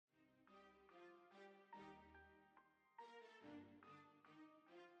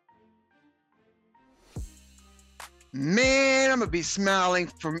Man, I'm gonna be smiling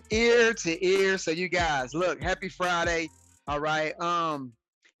from ear to ear. So you guys, look, happy Friday. All right.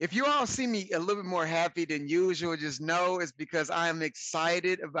 If you all see me a little bit more happy than usual, just know it's because I am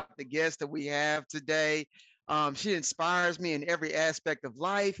excited about the guest that we have today. She inspires me in every aspect of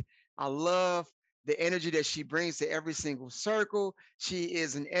life. I love the energy that she brings to every single circle. She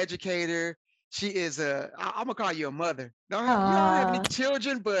is an educator. She is I'm gonna call you a mother. You don't have any Aw.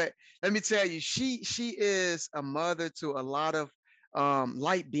 children, but let me tell you, she is a mother to a lot of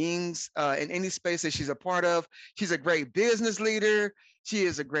light beings in any space that she's a part of. She's a great business leader. She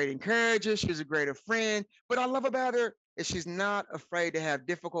is a great encourager. She's a great friend. What I love about her is she's not afraid to have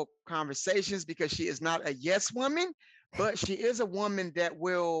difficult conversations because she is not a yes woman, but she is a woman that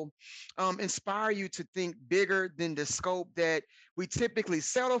will inspire you to think bigger than the scope that we typically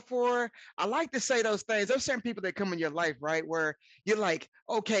settle for. I like to say those things. There's certain people that come in your life, right, where you're like,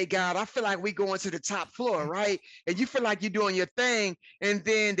 okay, God, I feel like we going to the top floor, right? And you feel like you're doing your thing, and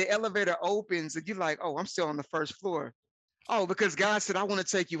then the elevator opens, and you're like, oh, I'm still on the first floor. Oh, because God said, I want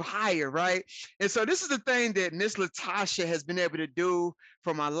to take you higher, right? And so this is the thing that Miss LaTasha has been able to do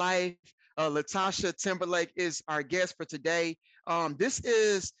for my life. LaTasha Timberlake is our guest for today. This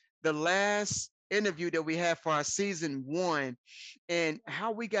is the last interview that we have for our season 1. And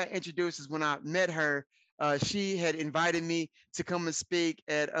how we got introduced is when I met her. She had invited me to come and speak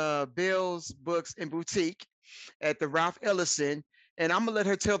at Bill's Books and Boutique at the Ralph Ellison. And I'm gonna let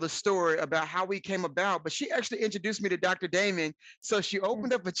her tell the story about how we came about. But she actually introduced me to Dr. Damon. So she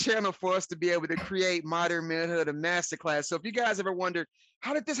opened up a channel for us to be able to create Modern Manhood, a masterclass. So if you guys ever wondered,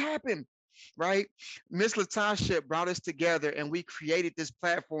 how did this happen? Right? Miss Latasha brought us together and we created this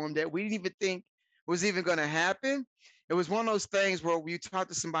platform that we didn't even think was even gonna happen. It was one of those things where you talk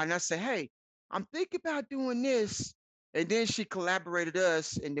to somebody and I say, hey, I'm thinking about doing this. And then she collaborated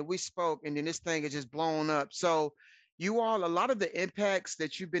us and then we spoke and then this thing is just blown up. So you all, a lot of the impacts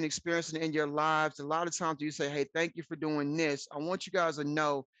that you've been experiencing in your lives, a lot of times you say, hey, thank you for doing this. I want you guys to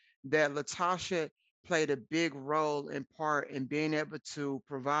know that LaTasha played a big role and part in being able to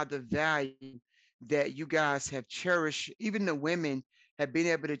provide the value that you guys have cherished. Even the women have been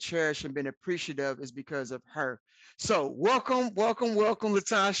able to cherish and been appreciative is because of her. So welcome, welcome, welcome,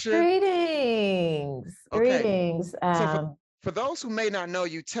 LaTasha. Greetings. Okay. Greetings. So for those who may not know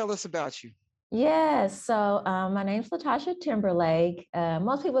you, tell us about you. Yes, so my name's LaTasha Timberlake.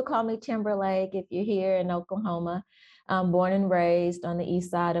 Most people call me Timberlake if you're here in Oklahoma. I'm born and raised on the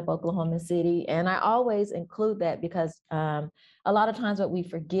east side of Oklahoma City. And I always include that because a lot of times what we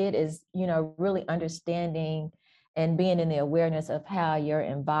forget is, really understanding and being in the awareness of how your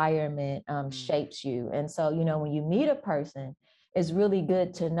environment shapes you. And so, when you meet a person, it's really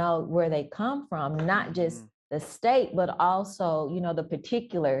good to know where they come from, not just the state, but also, the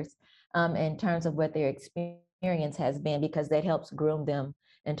particulars in terms of what their experience has been, because that helps groom them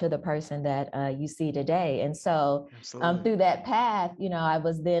into the person that you see today. And so Absolutely. through that path, I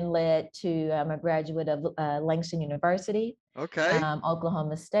was then led to, I'm a graduate of Langston University, Okay.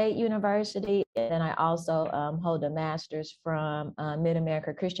 Oklahoma State University, and then I also hold a master's from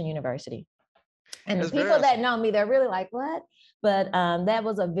Mid-America Christian University. And the That's very people that awesome. know me, they're really like, what? But that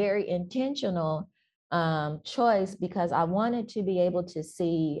was a very intentional choice because I wanted to be able to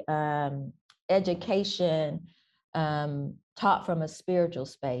see education taught from a spiritual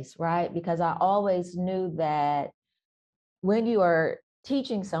space, right? Because I always knew that when you are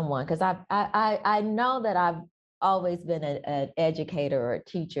teaching someone, because I know that I've always been an educator or a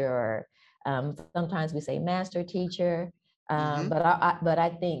teacher, or sometimes we say master teacher, Mm-hmm. but I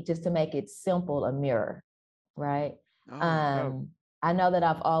think just to make it simple, a mirror, right? Oh, dope. Um, I know that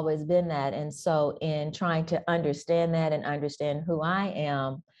I've always been that, and so in trying to understand that and understand who I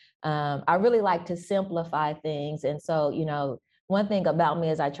am, I really like to simplify things, and so one thing about me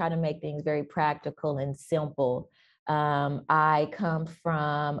is I try to make things very practical and simple. I come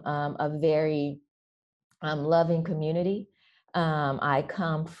from a very loving community. I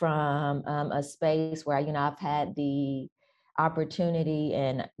come from a space where, I've had the opportunity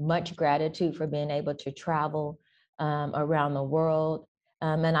and much gratitude for being able to travel around the world.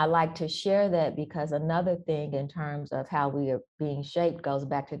 And I like to share that because another thing in terms of how we are being shaped goes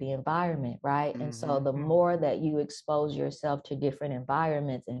back to the environment, right? And so Mm-hmm. the more that you expose yourself to different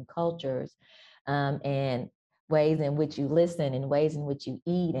environments and cultures, and ways in which you listen and ways in which you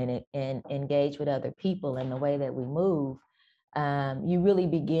eat and engage with other people and the way that we move, you really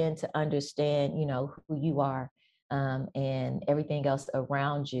begin to understand, who you are and everything else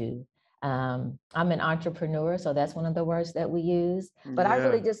around you. I'm an entrepreneur, so that's one of the words that we use. But I Yeah.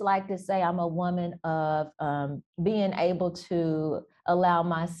 really just like to say I'm a woman of being able to allow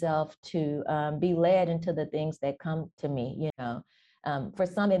myself to be led into the things that come to me, for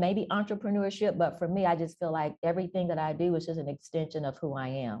some, it may be entrepreneurship, but for me, I just feel like everything that I do is just an extension of who I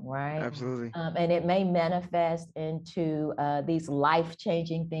am, right? Absolutely. And it may manifest into these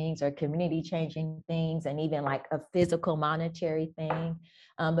life-changing things or community-changing things, and even like a physical monetary thing.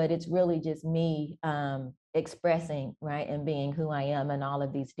 But it's really just me expressing, right, and being who I am in all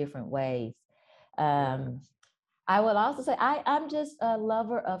of these different ways. Um, I would also say I'm just a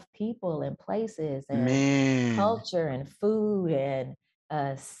lover of people and places and Man. culture and food and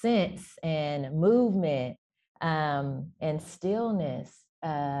sense and movement and stillness.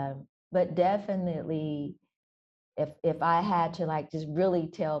 But definitely, if I had to like just really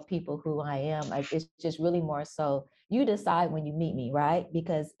tell people who I am, like it's just really more so you decide when you meet me, right?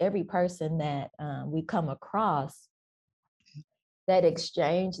 Because every person that we come across, that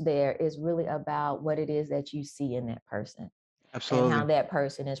exchange there is really about what it is that you see in that person and how Absolutely. that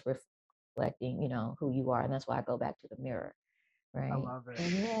person is reflecting, who you are. And that's why I go back to the mirror, I right? love it. So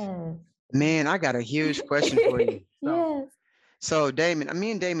yes. Man, I got a huge question for you. So, Yes. So, Damon, me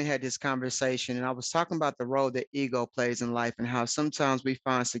and Damon had this conversation, and I was talking about the role that ego plays in life and how sometimes we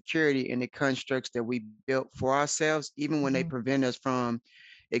find security in the constructs that we built for ourselves, even when they Mhm. prevent us from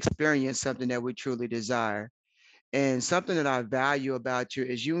experience something that we truly desire. And something that I value about you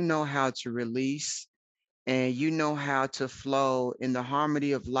is you know how to release and you know how to flow in the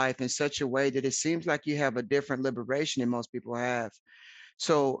harmony of life in such a way that it seems like you have a different liberation than most people have.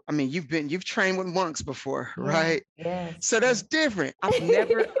 So, I mean, you've trained with monks before, Yeah. right? Yes. So that's Yes. different. I've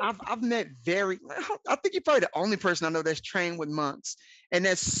met I think you're probably the only person I know that's trained with monks. And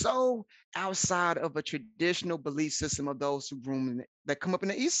that's so outside of a traditional belief system of those who that come up in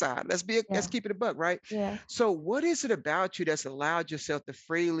the east side. Let's Yeah. keep it a buck, right? Yeah. So what is it about you that's allowed yourself to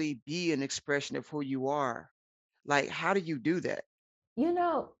freely be an expression of who you are? Like, how do you do that? You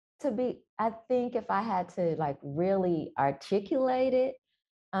know, I think if I had to like really articulate it,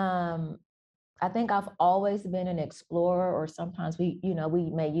 um, I think I've always been an explorer, or sometimes we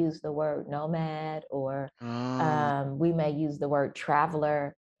may use the word nomad, or Oh, we may use the word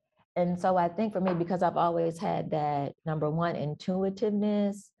traveler. And so I think for me, because I've always had that number one,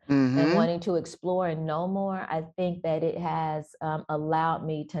 intuitiveness and mm-hmm. wanting to explore and know more, I think that it has allowed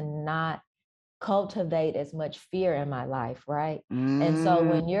me to not cultivate as much fear in my life, right? And so Mm,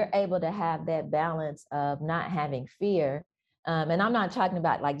 when you're able to have that balance of not having fear, and I'm not talking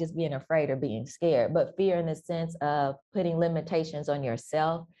about like just being afraid or being scared, but fear in the sense of putting limitations on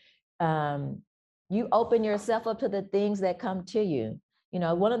yourself. Um, you open yourself up to the things that come to you.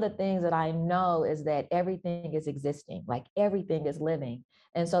 One of the things that I know is that everything is existing, like everything is living.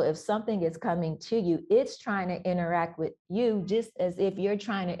 And so if something is coming to you, it's trying to interact with you just as if you're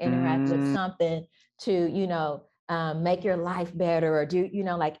trying to interact with mm, something to, make your life better, or do,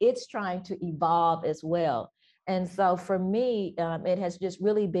 like it's trying to evolve as well. And so for me, it has just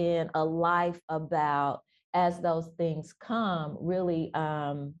really been a life about, as those things come, really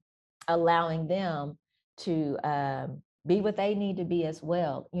allowing them to be what they need to be as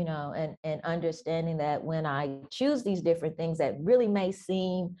well, and understanding that when I choose these different things that really may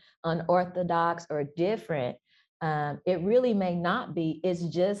seem unorthodox or different, it really may not be. It's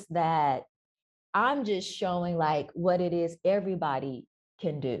just that I'm just showing like what it is everybody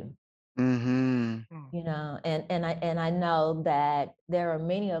can do, mm-hmm. mm, and I know that there are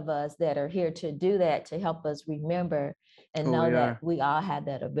many of us that are here to do that, to help us remember and Who know we that are. we all have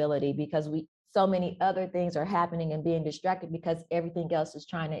that ability, because we so many other things are happening and being distracted because everything else is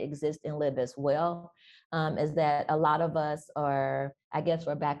trying to exist and live as well. Is that a lot of us are, I guess,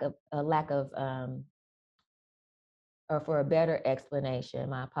 for a lack of or for a better explanation,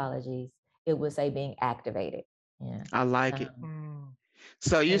 my apologies, it would say being activated. Yeah. I like it. Um, mm.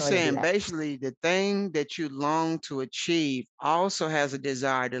 So you're in order to be saying active. basically the thing that you long to achieve also has a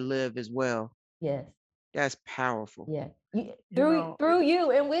desire to live as well. Yes. That's powerful. Yeah. You Through know, through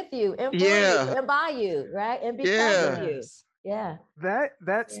you and with you and for you Yeah. and by you, right? And because of Yeah. you. yes, Yeah. that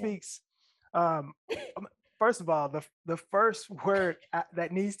Yeah. speaks. Um, First of all, the first word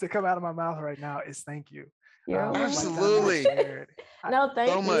that needs to come out of my mouth right now is thank you. You're What welcome. LaTasha Absolutely. shared, I, No, So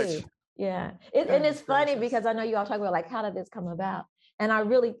thank much. you. Yeah. And it's goodness funny gracious. because I know you all talk about like, how did this come about? And I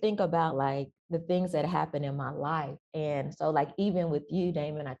really think about like the things that happen in my life. And so like even with you,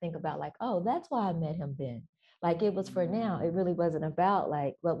 Damon, I think about like, oh, that's why I met him then. Like it was for now. It really wasn't about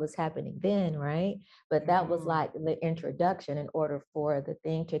like what was happening then, right? But that was Mm, like the introduction in order for the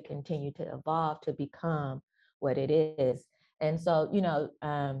thing to continue to evolve to become what it is. And so,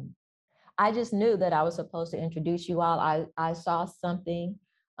 I just knew that I was supposed to introduce you all. I saw something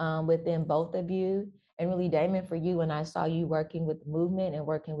within both of you. And really, Damon, for you, when I saw you working with movement and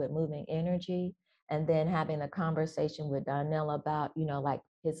working with moving energy, and then having a conversation with Donnell about, like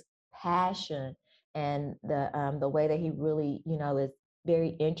his passion and the way that he really, is very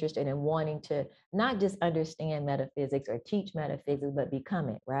interested in wanting to not just understand metaphysics or teach metaphysics, but become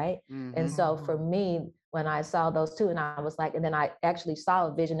it, right? And Mm-hmm. so for me, when I saw those two, and I was like, and then I actually saw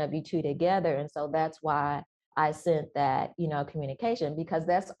a vision of you two together. And so that's why I sent that, communication, because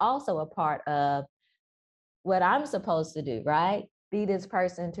that's also a part of what I'm supposed to do, right? Be this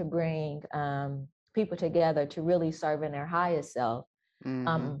person to bring people together to really serve in their highest self.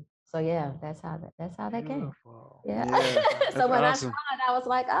 Mm-hmm. So yeah, that's how that came. Beautiful. Yeah. Yeah, So that's when I saw awesome. it, I was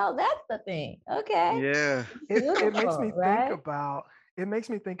like, oh, that's the thing. Okay. Yeah. It makes me Beautiful, think right?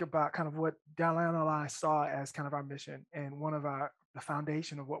 about kind of what Diana and I saw as kind of our mission and one of the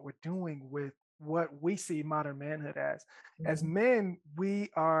foundation of what we're doing with what we see modern manhood as. As Mhm. men,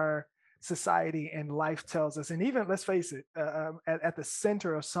 we are society and life tells us, and even let's face it, at the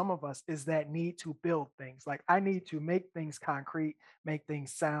center of some of us is that need to build things. Like I need to make things concrete, make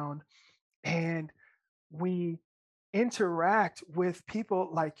things sound, and we interact with people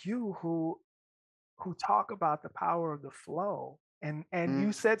like you who talk about the power of the flow. And you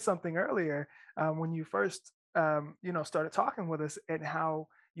Mm, said something earlier when you first started talking with us, and how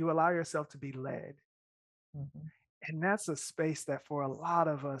you allow yourself to be led. Mhm. And that's a space that for a lot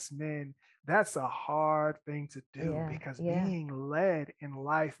of us men, that's a hard thing to do, Yeah, because yeah, being led in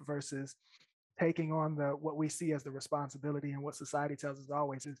life versus taking on the what we see as the responsibility and what society tells us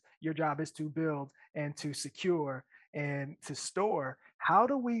always is your job is to build and to secure and to store. How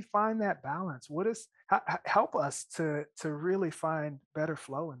do we find that balance? Help us to really find better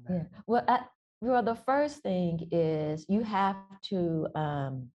flow in yeah. that? Well, the first thing is you have to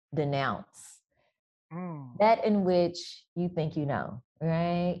denounce Mm, that in which you think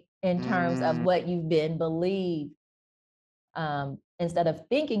right? In terms of mm, what you've been believed, instead of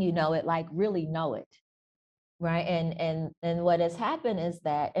thinking it, like really know it, right? And what has happened is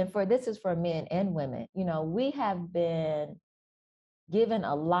that, and for this is for men and women, we have been given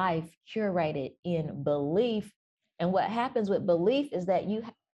a life curated in belief. And what happens with belief is that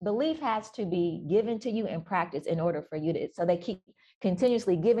belief has to be given to you in practice in order for you to, so they keep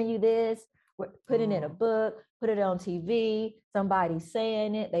continuously giving you this, put it in a mm, book, put it on TV, somebody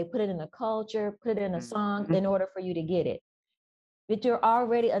saying it, they put it in a culture, put it in a song mm. in order for you to get it. But you're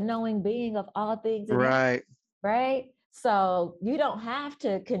already a knowing being of all things and everything, Right. right? So you don't have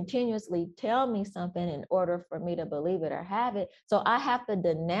to continuously tell me something in order for me to believe it or have it. So I have to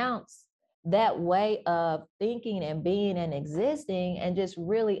denounce that way of thinking and being and existing, and just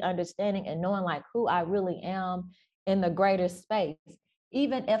really understanding and knowing like who I really am in the greater space,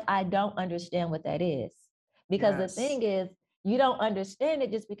 even if I don't understand what that is. Because the yes. thing is, you don't understand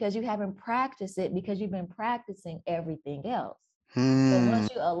it just because you haven't practiced it, because you've been practicing everything else. But Hmm. once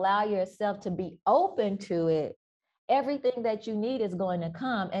you allow yourself to be open to it, everything that you need is going to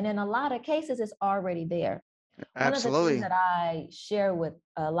come. And in a lot of cases, it's already there. One of the things Absolutely. that I share with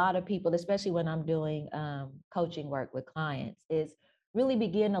a lot of people, especially when I'm doing coaching work with clients, is really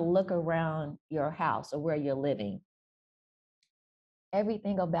begin to look around your house or where you're living.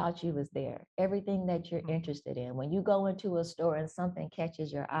 Everything about you is there, everything that you're Mm, interested in. When you go into a store and something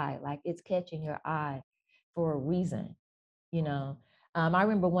catches your eye, like it's catching your eye for a reason, you mm, know. I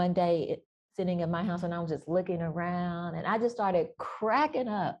remember one day sitting in my house and I was just looking around and I just started cracking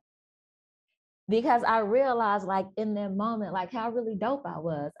up because I realized, like, in that moment, like how really dope I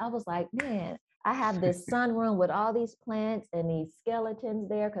was. I was like, man, I have this sunroom with all these plants and these skeletons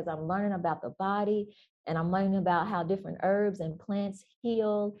there because I'm learning about the body and I'm learning about how different herbs and plants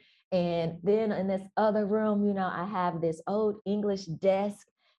heal. And then in this other room, I have this old English desk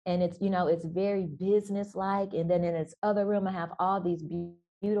and it's very business-like. And then in this other room, I have all these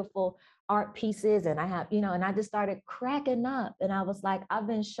beautiful art pieces and I have, and I just started cracking up and I was like, I've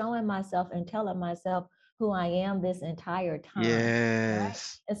been showing myself and telling myself who I am this entire time, right?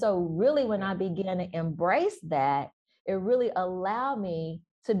 Yes. And so really when yeah. I began to embrace that, it really allowed me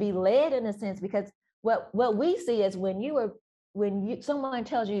to be led in a sense, because what we see is when someone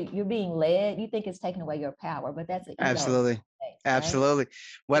tells you you're being led, you think it's taking away your power, but that's an ego Absolutely. space, right? Absolutely.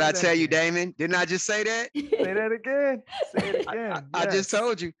 What Say I that tell you, again. Damon, didn't I just say that? Say that again. Say it I, I, again. I just Yes.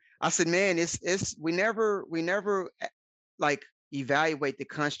 told you. I said, man, it's we never like evaluate the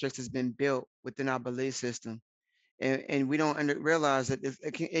constructs that's been built within our belief system, and we don't realize that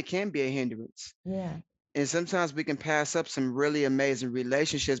it can be a hindrance. Yeah. And sometimes we can pass up some really amazing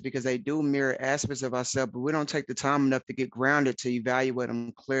relationships because they do mirror aspects of ourselves, but we don't take the time enough to get grounded to evaluate them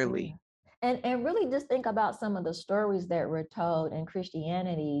Oh clearly. yeah. And really just think about some of the stories that were told in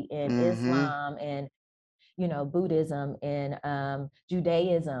Christianity and Mm-hmm. Islam and Buddhism and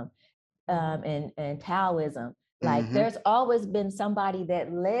Judaism, and Taoism. Like Mm-hmm. there's always been somebody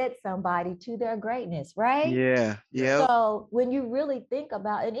that led somebody to their greatness, right? Yeah. Yes. Yep. So when you really think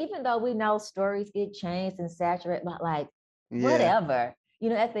about, and even though we know stories get changed and saturated, but like Yeah. whatever,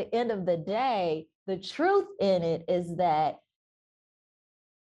 at the end of the day, the truth in it is that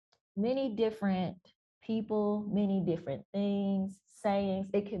many different people, many different things, sayings.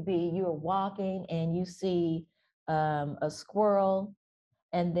 It could be you're walking and you see a squirrel,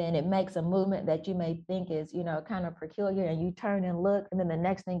 and then it makes a movement that you may think is, kind of peculiar, and you turn and look, and then the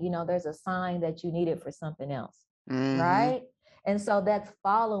next thing you know, there's a sign that you needed for something else, Mm-hmm. right? And so that's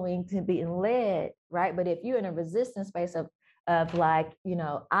following to being led, right? But if you're in a resistance space of like,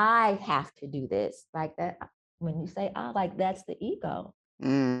 I have to do this, like that, when you say I, like that's the ego,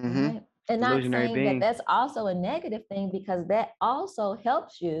 Mm-hmm. right? And not Illusionary saying that being. that's also a negative thing, because that also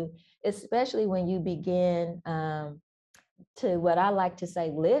helps you, especially when you begin to, what I like to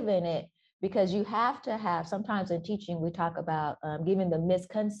say, live in it, because you have to have, sometimes in teaching, we talk about giving the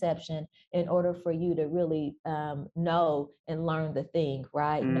misconception in order for you to really know and learn the thing,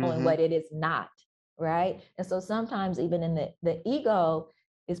 right? Knowing Mm-hmm. what it is not, right? And so sometimes even in the ego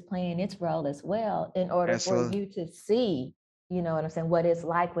is playing its role as well in order for Absolutely. you to see, what I'm saying, what it's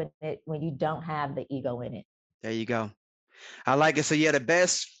like when you don't have the ego in it. There you go. I like it. So yeah, the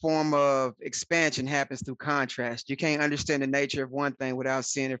best form of expansion happens through contrast. You can't understand the nature of one thing without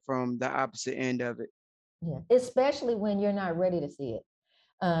seeing it from the opposite end of it. Yeah, especially when you're not ready to see it.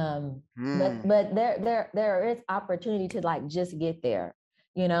 But Mm. there is opportunity to like just get there,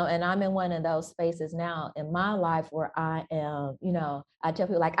 and I'm in one of those spaces now in my life where I am, I tell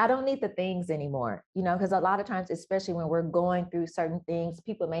people like I don't need the things anymore, because a lot of times, especially when we're going through certain things,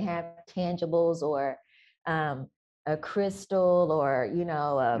 people may have tangibles or um a crystal or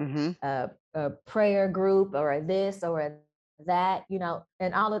Mm-hmm. a prayer group or this or that,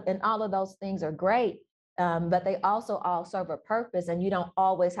 and all of those things are great, but they also all serve a purpose, and you don't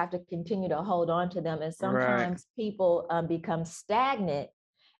always have to continue to hold on to them. And Right. sometimes people become stagnant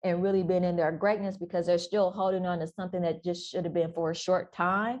and really been in their greatness because they're still holding on to something that just should have been for a short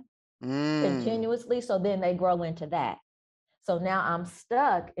time Mm. continuously. So then they grow into that. So now I'm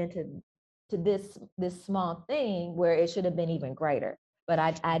stuck into this small thing where it should have been even greater. But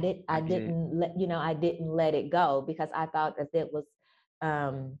I get it. I didn't let it go because I thought that it was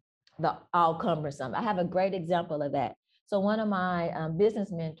um, the all cumbersome. I have a great example of that. So one of my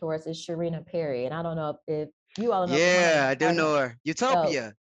business mentors is Sharina Perry, and I don't know if you all know, if you might have Yeah, I do heard her. know her. So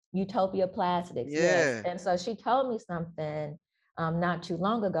Utopia. Utopia Plastics, yes. Yeah. And so she told me something not too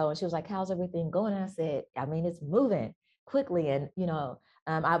long ago, and she was like, "How's everything going?" And I said, "I mean, it's moving quickly." And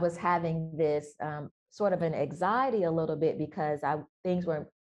I was having this sort of an anxiety a little bit because things were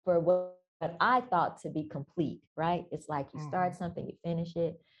for what I thought to be complete. Right? It's like you Hmm. start something, you finish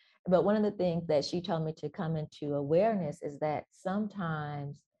it. But one of the things that she told me to come into awareness is that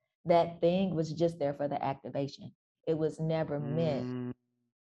sometimes that thing was just there for the activation. It was never meant Mm.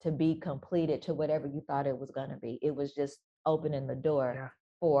 to be completed to whatever you thought it was going to be. It was just opening the door Yeah,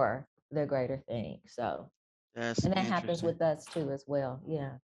 for the greater thing. So, That's and that happens interesting. with us too, as well.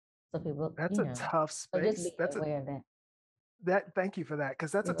 Yeah. So people, that's a tough so just space. being aware of that. Thank you for that,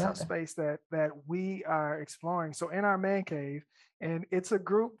 because that's a You're tough welcome. space that we are exploring. So in our man cave, and it's a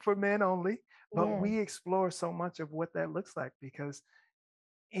group for men only, but Yes. we explore so much of what that looks like, because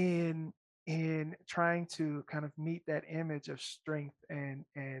in trying to kind of meet that image of strength and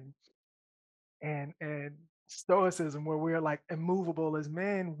stoicism, where we're like immovable as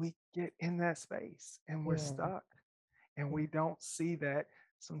men, we get in that space and we're Yeah. stuck, and Yeah. we don't see that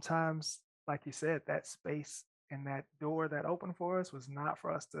sometimes, like you said, that space and that door that opened for us was not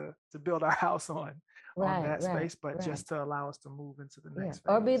for us to build our house on Right. that Right. space, but Right. just to allow us to move into the Yeah. next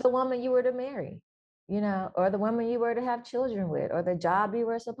Or be phase. the woman you were to marry, or the woman you were to have children with, or the job you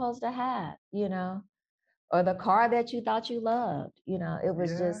were supposed to have, or the car that you thought you loved. It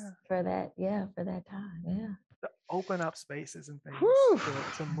was just Yeah, for that, yeah, for that time. Yeah. to open up spaces and things Whew.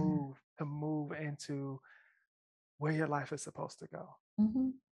 to move into where your life is supposed to go. Hmm.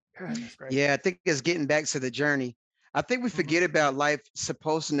 Goodness Yeah, I gracious. think it's getting back to the journey. I think we Hmm. forget about life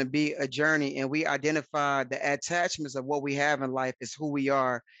supposed to be a journey, and we identify the attachments of what we have in life is who we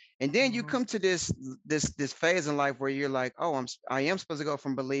are. And then you Hmm. come to this phase in life where you're like, oh, I am supposed to go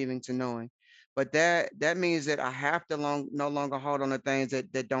from believing to knowing. But that means that I have to no longer hold on to things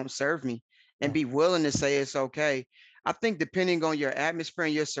that don't serve me and Yeah. be willing to say it's okay. I think depending on your atmosphere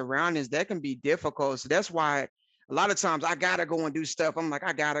and your surroundings, that can be difficult. So that's why a lot of times I gotta go and do stuff. I'm like,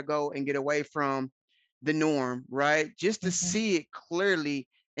 I gotta go and get away from the norm, right? Just to Hmm. see it clearly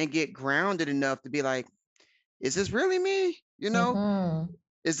and get grounded enough to be like, is this really me? Mm-hmm.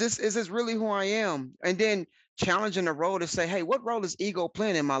 Is this really who I am? And then challenging the role to say, hey, what role is ego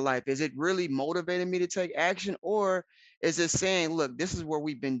playing in my life? Is it really motivating me to take action? Or is it saying, look, this is what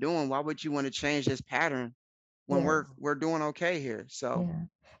we've been doing. Why would you want to change this pattern when Yes. we're doing okay here? So Yeah.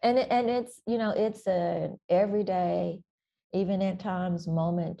 And it's, it's an everyday, even at times,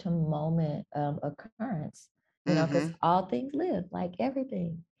 moment to moment occurrence, because mm-hmm. all things live, like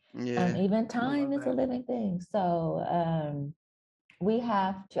everything. Yeah. Even I love time is a that. living thing. So we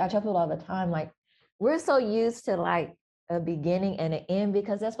have to, I tell people all the time, like, we're so used to like a beginning and an end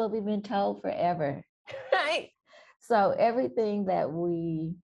because that's what we've been told forever. Right. So everything that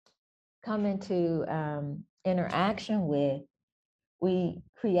we come into interaction with, we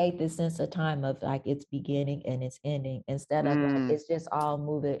create this sense of time of like it's beginning and it's ending instead of like Mm, it's just all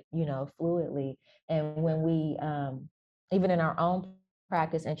moving, fluidly. And when Yeah. we even in our own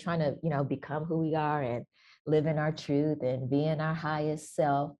practice and trying to, become who we are and live in our truth and be in our highest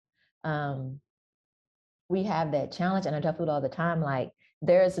self, um, we have that challenge. And I tell people all the time, like,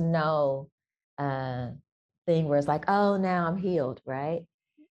 there's no uh thing where it's like, oh, now I'm healed, right?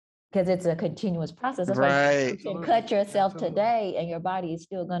 Because it's a continuous process. That's why right. you can Absolutely. cut yourself Absolutely. today and your body is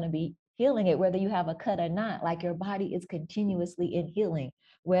still going to be healing it, whether you have a cut or not. Like your body is continuously in healing,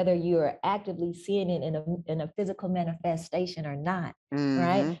 whether you're actively seeing it in a physical manifestation or not.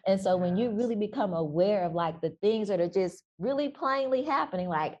 Right. Mm-hmm. And so when you Yes. really become aware of like the things that are just really plainly happening,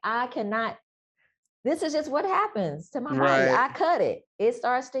 like I cannot, this is just what happens to my body. Right. I cut it. It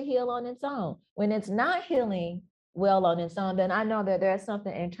starts to heal on its own. When it's not healing well on its own, then I know that there's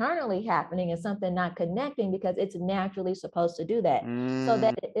something internally happening and something not connecting because it's naturally supposed to do that. So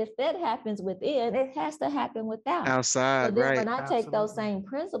that Mm, if that happens within, it has to happen without. So outside, then right. when I take those Absolutely. same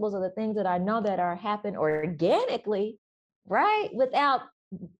principles of the things that I know that are happen organically, right? Without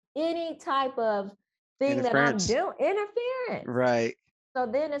any type of thing that I'm Interference. doing, interference. Right. So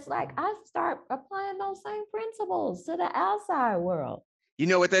then it's like I start applying those same principles to the outside world. You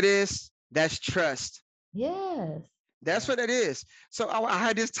know what that is? That's trust. Yes. That's Yeah. what it is. So I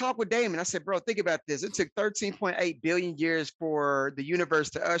had this talk with Damon. I said, bro, think about this. It took 13.8 billion years for the universe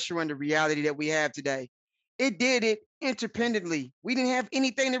to usher in the reality that we have today. It did it independently. We didn't have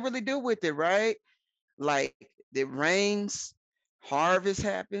anything to really do with it, right? Like it rains, harvest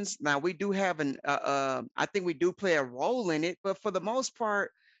happens. Now we do have I think we do play a role in it, but for the most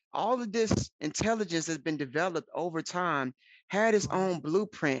part, all of this intelligence has been developed over time, had its Right. own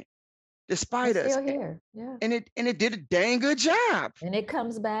blueprint, despite It's us, still here. Yeah. and it did a dang good job. And it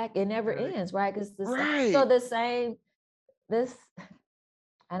comes back. It never Really. ends, right? Because the same. So Right. the same, this,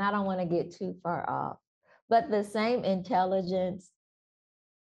 and I don't want to get too far off, but the same intelligence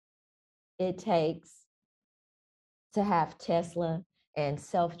it takes to have Tesla and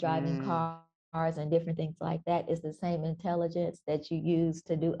self-driving Mm. cars and different things like that is the same intelligence that you use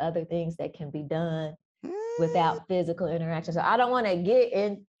to do other things that can be done Mm. without physical interaction. So I don't want to get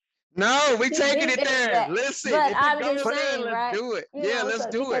in No, we too taking deep it into there. that, Listen, but if it I'm just goes But there, saying, let's right? do it. Yeah, let's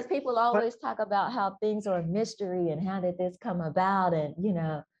So do because it. people but always talk about how things are a mystery and how did this come about, and We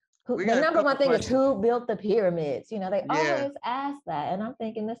the got a number couple one thing is yeah. questions. who built the pyramids. They Yeah. always ask that, and I'm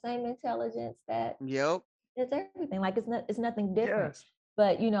thinking the same intelligence that Yep. is everything. Like it's nothing different. Yes.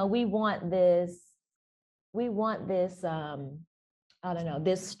 But we want this I don't know,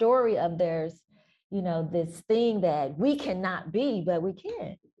 this story of there's, this thing that we cannot be, but we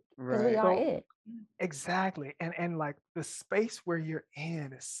can because we Right. are So it. exactly. And like the space where you're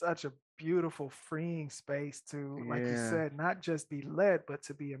in is such a beautiful, freeing space to, like you Yeah. said, not just be led, but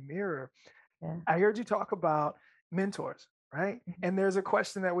to be a mirror. Yeah. I heard you talk about mentors, right? Mhm. And there's a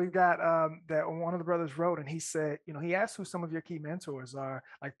question that we've got that one of the brothers wrote, and he said, he asked who some of your key mentors are,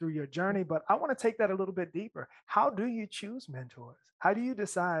 like through your journey. But I want to take that a little bit deeper. How do you choose mentors? How do you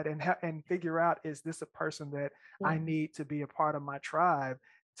decide and figure out, is this a person that Yeah. I need to be a part of my tribe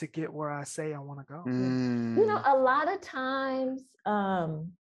to get where I say I want to go? Yeah. Mm. A lot of times,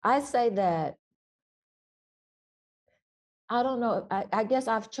 I say that I don't know. I guess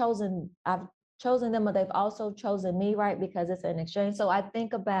I've chosen them, but they've also chosen me, right? Because it's an exchange. So I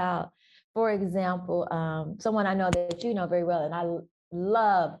think about, for example, someone I know that you know very well, and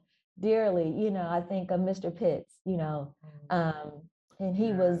love dearly. I think of Mr. Pitts. Um, and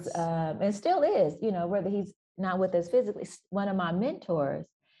he was, Yes. and still is. Whether he's not with us physically, one of my mentors.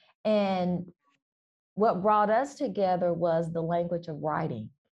 And what brought us together was the language of writing,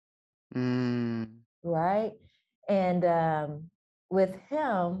 Mm. right? And with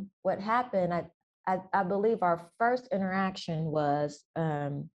him, what happened, I believe our first interaction was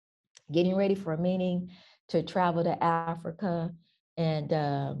getting ready for a meeting to travel to Africa. And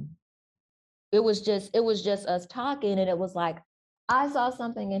it was just us talking, and it was like I saw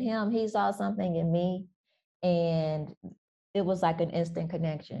something in him, he saw something in me, and it was like an instant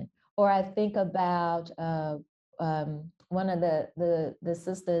connection. Or I think about one of the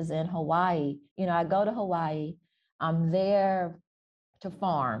sisters in Hawaii. You know, I go to Hawaii, I'm there to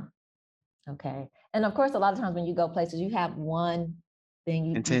farm. Okay. And of course, a lot of times when you go places, you have one thing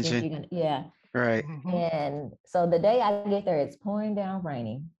you think Intention. you're gonna, yeah. Right. Mhm. And so the day I get there, it's pouring down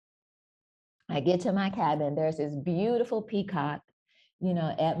raining. I get to my cabin, there's this beautiful peacock, you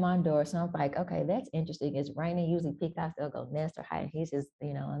know, at my door. So I'm like, okay, that's interesting. It's raining. Usually peacocks, they'll go nest or hide. He's just,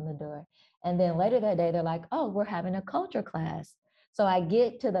 you know, on the door. And then later that day, they're like, oh, we're having a culture class. So I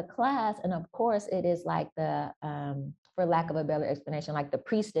get to the class, and of course, it is like for lack of a better explanation, like the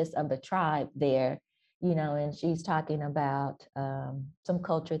priestess of the tribe there, you know, and she's talking about some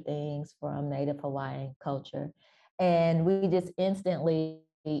culture things from Native Hawaiian culture. And we just instantly,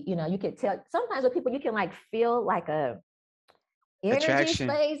 you know, you could tell sometimes with people, you can like feel like a energy Attraction.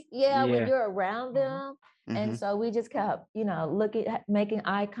 space, yeah, when Yeah. you're around Mhm. them. And Hmm. so we just kept, you know, looking, making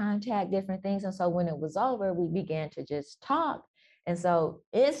eye contact, different things. And so when it was over, we began to just talk. And so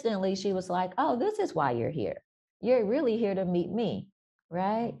instantly she was like, oh, this is why you're here. You're really here to meet me,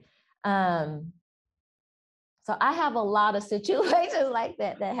 right? um so I have a lot of situations like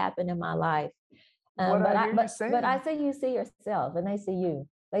that that happen in my life. What But I I hear you but I saying, say you see yourself, and they see you.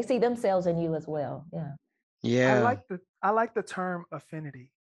 They see themselves in you as well. Yeah. Yeah. I like the term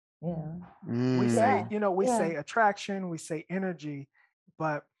affinity. Yeah. We Mm. say, Yeah. we Yeah. say attraction, we say energy,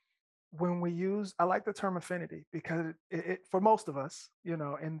 but when we use, I like the term affinity because for most of us,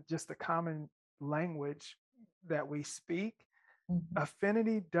 in just the common language that we speak, Mhm.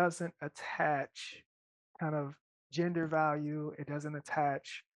 affinity doesn't attach kind of gender value, it doesn't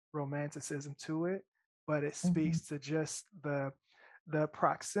attach romanticism to it, but it Mhm. speaks to just the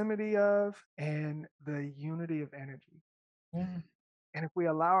proximity of and the unity of energy. Yeah. And if we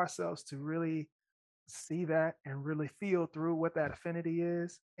allow ourselves to really see that and really feel through what that affinity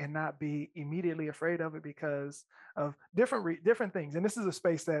is and not be immediately afraid of it because of different things. And this is a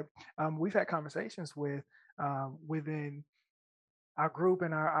space that we've had conversations with within our group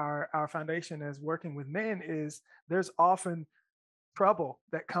and our foundation as working with men is there's often trouble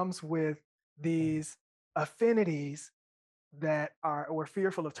that comes with these affinities that are we're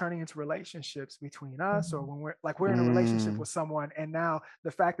fearful of turning into relationships between us, or Mhm. when we're in a relationship Mm. with someone and now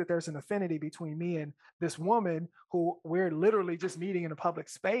the fact that there's an affinity between me and this woman who we're literally just meeting in a public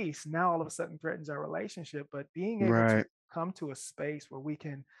space now all of a sudden threatens our relationship. But being able to Right. come to a space where we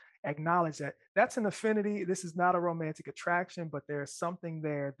can acknowledge that that's an affinity, this is not a romantic attraction, but there's something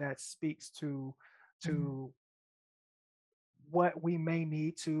there that speaks Mhm. to what we may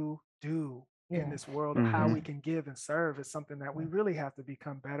need to do in Yeah. this world, or how Hmm. we can give and serve, is something that we really have to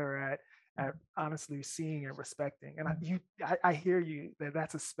become better at honestly seeing and respecting. And Mhm. I hear you that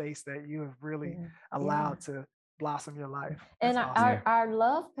that's a space that you have really Yeah. Yeah. allowed to blossom your life. And That's awesome. Yeah. our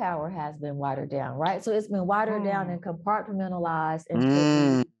love power has been watered down, right? So it's been watered down Hmm. and compartmentalized into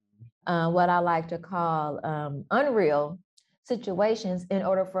Mm. these what I like to call unreal situations in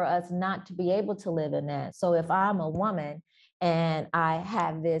order for us not to be able to live in that. So if I'm a woman and I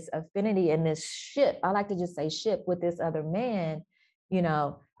have this affinity in this ship, I like to just say ship with this other man, you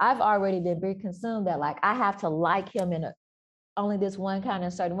know, I've already been very consumed that like I have to like him in only this one kind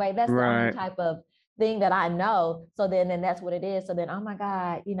of certain way. That's the only Right. type of thing that I know. So then that's what it is. So then, oh my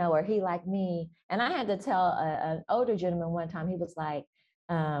God, you know, or he like me. And I had to tell an older gentleman one time, he was like,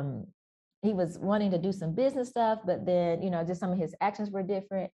 um, he was wanting to do some business stuff, but then, you know, just some of his actions were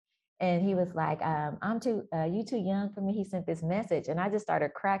different. And he was like, you too young for me. He sent this message and I just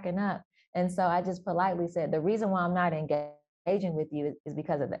started cracking up. And so I just politely said, the reason why I'm not engaging with you is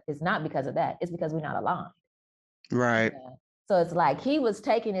because of that. It's not because of that. It's because we're not aligned. Right. Yeah. So it's like he was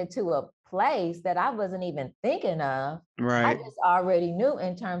taking it to a place that I wasn't even thinking of. I Right. Mm, just already knew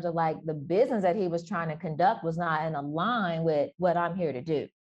in terms of like the business that he was trying to conduct was not in line with what I'm here to do.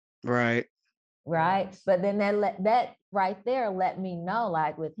 Right. Right. yes. But then that right there let me know,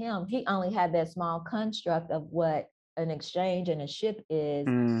 like with him, he only had that small construct of what an exchange and a ship is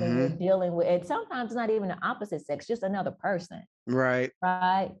when you're Hmm. dealing with, and sometimes it's not even the opposite sex, just another person. Right.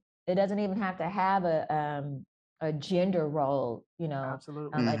 Right? It doesn't even have to have a gender role, you know,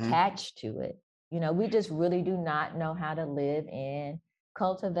 Absolutely. Hmm. attached to it. You know, we just really do not know how to live and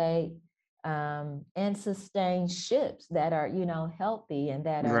cultivate and sustain ships that are, you know, healthy and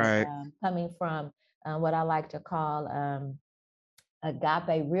that are Right. coming from what I like to call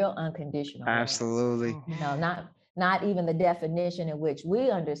agape, real unconditional love. Absolutely. You know, Hmm. not even the definition in which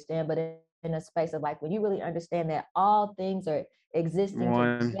we understand, but in a space of like when you really understand that all things are existing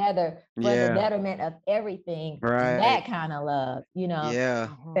One. together for the Yeah. betterment of everything, Right. that kind of love, Yeah.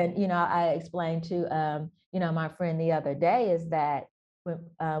 Mhm. and I explained to my friend the other day is that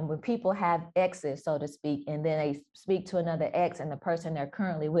when people have exes, so to speak, and then they speak to another ex, and the person they're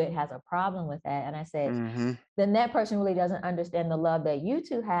currently with has a problem with that, and I said, Mm-hmm. then that person really doesn't understand the love that you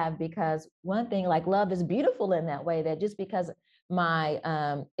two have, because one thing, like, love is beautiful in that way, that just because my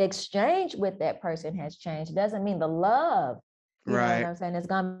exchange with that person has changed doesn't mean the love, you know what Right. I'm saying, it's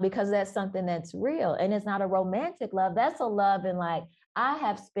gone, because that's something that's real, and it's not a romantic love. That's a love in, like, I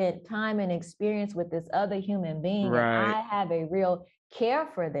have spent time and experience with this other human being, and Right. I have a real care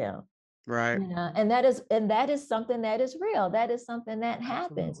for them, Right. and that is something that is real. That is something that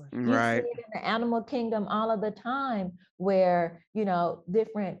happens. Absolutely. You see Right. it in the animal kingdom all of the time, where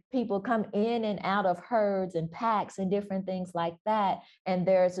different people come in and out of herds and packs and different things like that, and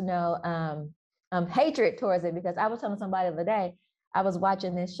there's no hatred towards it. Because I was telling somebody the other day, I was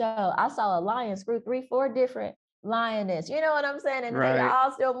watching this show, I saw a lion screw 3-4 different lioness, you know what I'm saying, and they Right.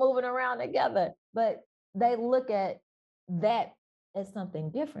 all still moving around together, but they look at that as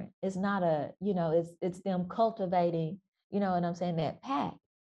something different. It's not it's them cultivating, you know what I'm saying, that pack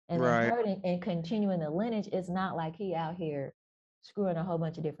and the Right. herding and continuing the lineage. It's not like he out here screwing a whole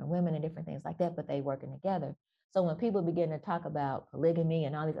bunch of different women and different things like that, but they working together. So when people begin to talk about polygamy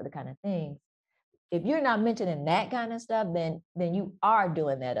and all these other kind of things, if you're not mentioning that kind of stuff, then you are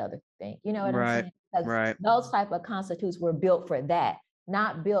doing that other thing. You know what I'm Right. saying? Because Right. those type of constitutes were built for that,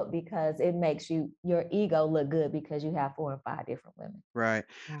 not built because it makes your ego look good because you have 4 and 5 different women. Right.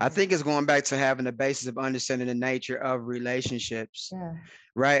 I Mhm. think it's going back to having the basis of understanding the nature of relationships. Yeah.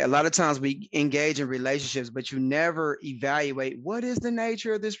 Right. A lot of times we engage in relationships, but you never evaluate what is the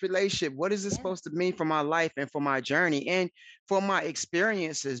nature of this relationship? What is it Yeah. supposed to mean for my life and for my journey and for my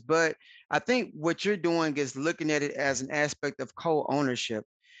experiences? But I think what you're doing is looking at it as an aspect of co-ownership.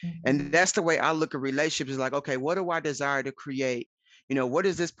 And Mhm. that's the way I look at relationships, is like, okay, what do I desire to create? What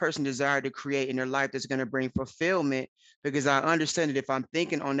does this person desire to create in their life that's going to bring fulfillment? Because I understand that if I'm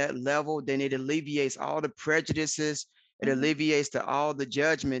thinking on that level, then it alleviates all the prejudices, it Mhm. alleviates all the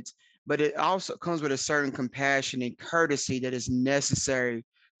judgments, but it also comes with a certain compassion and courtesy that is necessary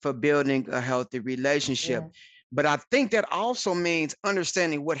for building a healthy relationship. Yeah. But I think that also means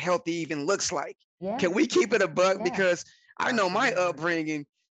understanding what healthy even looks like. Yeah. Can we keep it a buck? Yeah. Because I know my Absolutely. upbringing,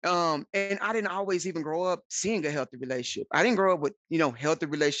 and I didn't always even grow up seeing a healthy relationship. I didn't grow up with, healthy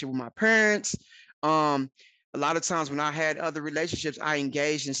relationship with my parents. Um, a lot of times when I had other relationships, I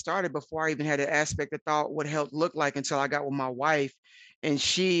engaged and started before I even had an aspect of thought what health looked like, until I got with my wife, and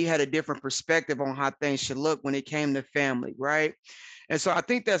she had a different perspective on how things should look when it came to family, right? And so I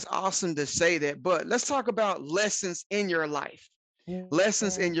think that's awesome to say that. But let's talk about lessons in your life.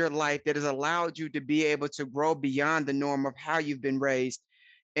 Lessons Yeah. in your life that has allowed you to be able to grow beyond the norm of how you've been raised,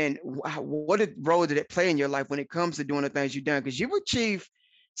 and role did it play in your life when it comes to doing the things you've done? Because you've achieved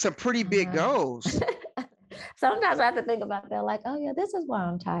some pretty I big know. goals. Sometimes I have to think about that, like, oh yeah, this is why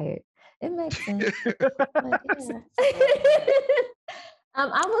I'm tired. It makes sense. Like, yeah.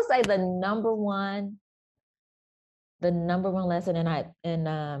 I will say the number one lesson,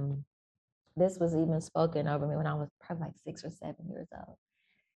 this was even spoken over me when I was probably like 6 or 7 years old.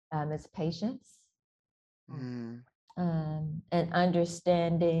 Is patience, Mm, and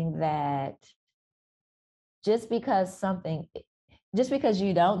understanding that just because something, just because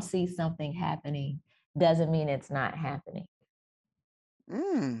you don't see something happening doesn't mean it's not happening.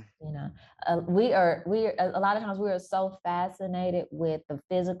 mm, You know, we are a lot of times we are so fascinated with the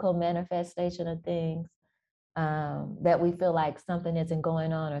physical manifestation of things, that we feel like something isn't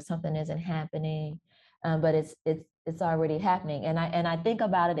going on or something isn't happening, but it's already happening. And I think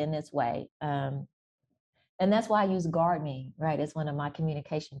about it in this way, and that's why I use gardening. Right, it's one of my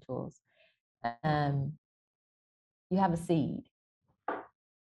communication tools. Um, you have a seed,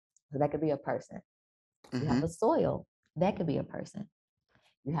 so that could be a person. You mm-hmm, have a soil, that could be a person.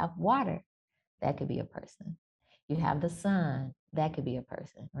 You have water, that could be a person. You have the sun, that could be a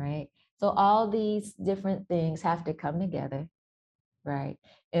person, right? So all these different things have to come together, right,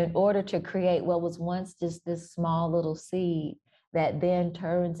 in order to create what was once just this small little seed that then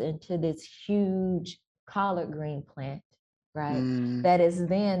turns into this huge collard green plant, right? mm, That is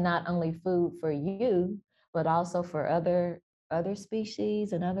then not only food for you, but also for other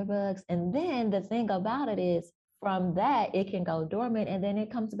species and other bugs. And then the thing about it is, from that it can go dormant and then it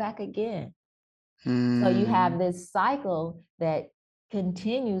comes back again. So you have mm, this cycle that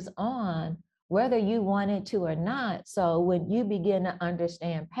continues on whether you want it to or not. So when you begin to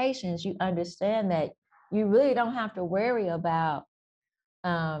understand patience, you understand that you really don't have to worry about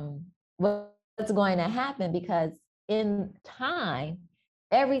what's going to happen, because in time,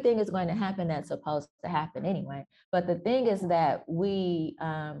 everything is going to happen that's supposed to happen anyway. But the thing is that we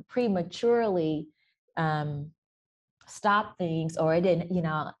prematurely stop things, or it didn't, it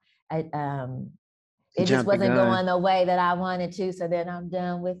just Jump the wasn't gun. going the way that I wanted to. So then I'm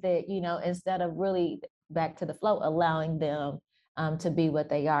done with it, instead of really back to the flow, allowing them to be what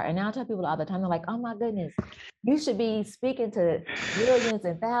they are. And now I tell people all the time, they're like, oh my goodness, you should be speaking to millions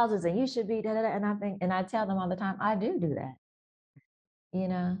and thousands, and you should be da, da, da. And I tell them all the time, I do that.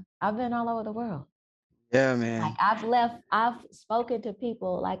 I've been all over the world. Yeah, Like man. I've spoken to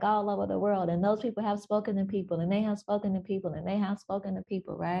people like all over the world, and those people have spoken to people, and they have spoken to people, and they have spoken to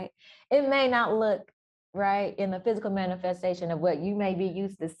people, right? It may not look right in the physical manifestation of what you may be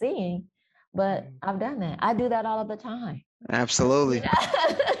used to seeing, but I've done that. I do that all of the time. Absolutely. Let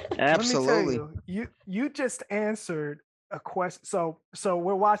me tell Absolutely. you just answered a question. So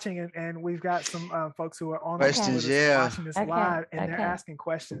we're watching, and we've got some folks who are on the call Questions, with us who are yeah. watching this Okay. live, and they're Okay. asking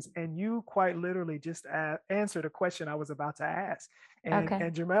questions. And you quite literally just answered a question I was about to ask. And Okay.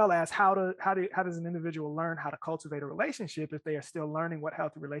 Jamel asked, how does an individual learn how to cultivate a relationship if they are still learning what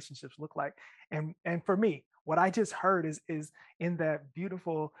healthy relationships look like? And for me, what I just heard is in that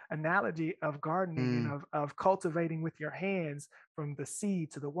beautiful analogy of gardening and of cultivating with your hands, from the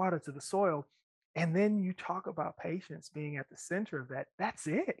seed to the water to the soil. And then you talk about patience being at the center of that. That's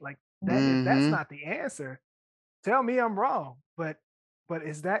it. Like that, if that's Mm-hmm. not the answer, tell me I'm wrong. But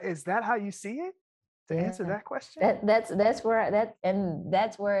is that how you see it? To answer Yeah. that question?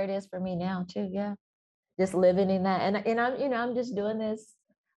 That's where it is for me now too. Yeah. Just living in that. And I'm just doing this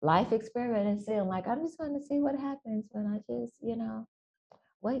life experiment and seeing, like, I'm just going to see what happens when I just,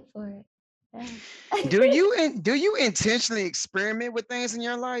 wait for it. Do Yeah. you intentionally experiment with things in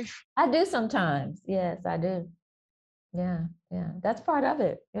your life? I do sometimes. Yes, I do. Yeah. Yeah. That's part of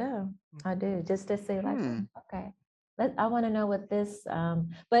it. Yeah, I do. Just to see, like, okay, I want to know what this,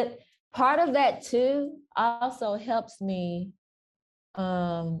 but part of that too also helps me,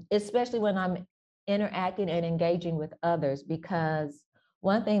 especially when I'm interacting and engaging with others, because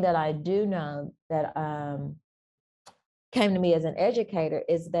one thing that I do know that came to me as an educator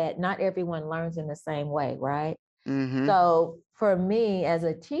is that not everyone learns in the same way, right? Mm-hmm. So for me as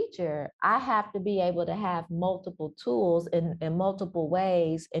a teacher, I have to be able to have multiple tools in multiple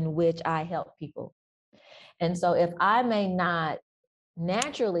ways in which I help people. And so if I may not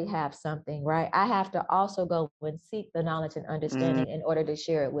naturally have something, right, I have to also go and seek the knowledge and understanding in order to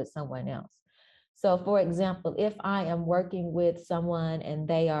share it with someone else. So for example, if I am working with someone and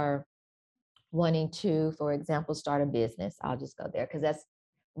they are wanting to, for example, start a business, I'll just go there because that's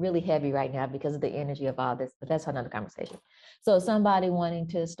really heavy right now because of the energy of all this, but that's another conversation. So somebody wanting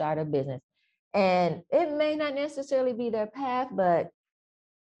to start a business, and it may not necessarily be their path, but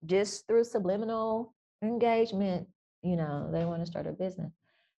just through subliminal engagement, they want to start a business.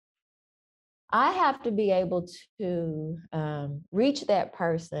 I have to be able to reach that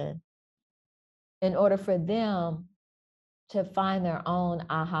person in order for them to find their own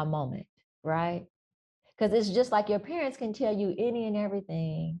aha moment, right? Because it's just like your parents can tell you any and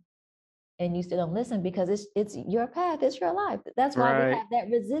everything, and you still don't listen because it's your path, it's your life. That's why we Right. have that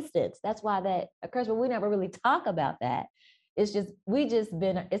resistance. That's why that occurs, but we never really talk about that. It's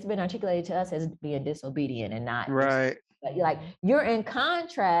been articulated to us as being disobedient and not Right. but you're in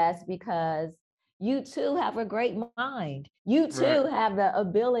contrast because you too have a great mind. You Right. too have the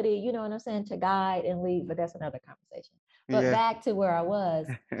ability, you know what I'm saying, to guide and lead, but that's another conversation. But Yeah. back to where I was,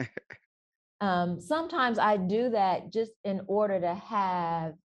 sometimes I do that just in order to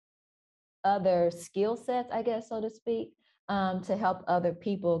have other skill sets, I guess, so to speak, to help other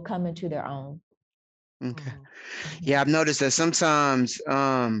people come into their own. Okay. Mm-hmm. Yeah, I've noticed that sometimes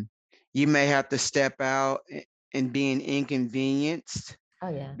you may have to step out and being inconvenienced, Oh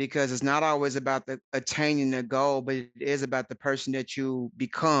yeah. because it's not always about the attaining the goal, but it is about the person that you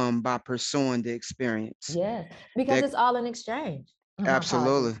become by pursuing the experience. Yes, because That it's all in exchange. My apologies.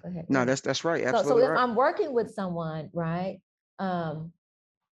 absolutely. Go ahead. No, Yeah. that's right. So Absolutely if right. I'm working with someone, right, um,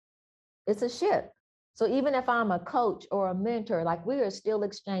 it's a ship. So even if I'm a coach or a mentor, like we are still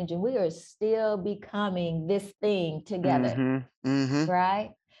exchanging, we are still becoming this thing together, Mm-hmm. Mm-hmm.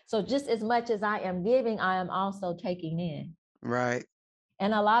 right? So just as much as I am giving, I am also taking in. Right.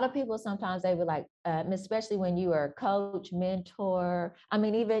 And a lot of people sometimes they were like, especially when you are a coach, mentor. I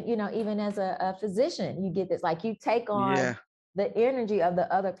mean, even even as a physician, you get this. Like you take on Yeah. the energy of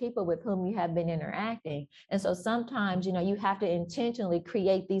the other people with whom you have been interacting, and so sometimes you have to intentionally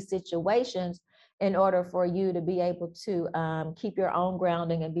create these situations in order for you to be able to keep your own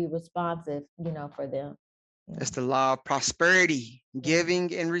grounding and be responsive, for them. Yeah. That's the law of prosperity, Yeah.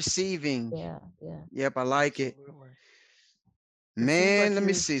 giving and receiving. Yeah. Yeah. Yep, I like it. Absolutely. It seems Man, like let me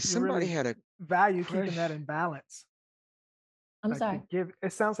you see. you Somebody really had a value keeping that question. in balance. I'm Like the sorry. give,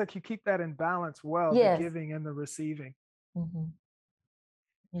 it sounds like you keep that in balance well, the Yes. giving and the receiving. Hmm.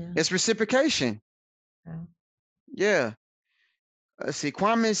 Yeah. It's reciprocation. Yeah. Yeah. Let's see.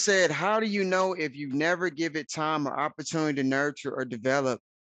 Kwame said, how do you know if you never give it time or opportunity to nurture or develop?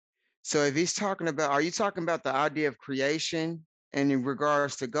 So if he's talking about, are you talking about the idea of creation and in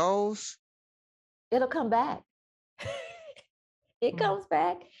regards to goals? It'll come back. It Mm. comes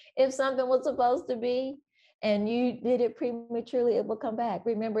back. If something was supposed to be and you did it prematurely, it will come back.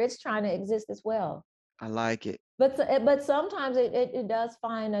 Remember, it's trying to exist as well. I like it. But sometimes it does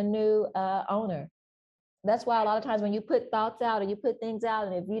find a new owner. That's why a lot of times when you put thoughts out or you put things out,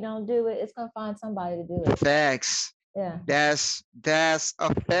 and if you don't do it, it's gonna find somebody to do it. Facts. Yeah, That's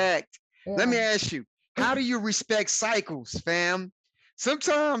a fact. Let yeah. me ask you, how do you respect cycles, fam?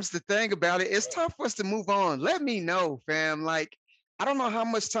 Sometimes the thing about it, it's tough for us to move on. Let me know, fam. Like, I don't know how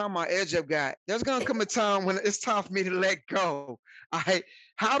much time my edge up got. There's gonna come a time when it's time for me to let go. All right.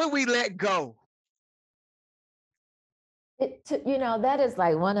 How do we let go? That is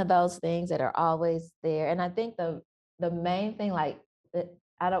like one of those things that are always there, and I think the main thing, like,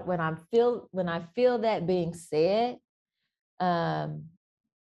 I don't when I feel that being said, um,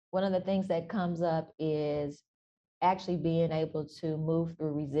 one of the things that comes up is actually being able to move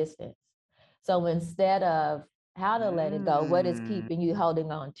through resistance. So instead of how to let it go, what is Mm, keeping you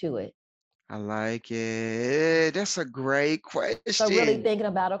holding on to it? I like it. That's a great So really question. thinking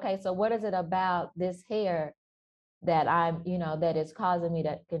about, okay, so what is it about this hair that that is causing me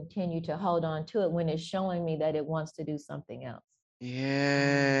to continue to hold on to it when it's showing me that it wants to do something else? Mm.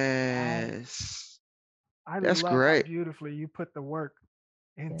 Right. Yes. I That's love how great. beautifully you put the work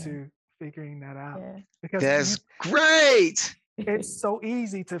Yeah. into figuring that out Yeah. because That's great. it's so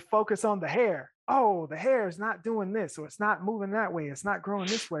easy to focus on the hair. Oh, the hair is not doing this, or it's not moving that way, it's not growing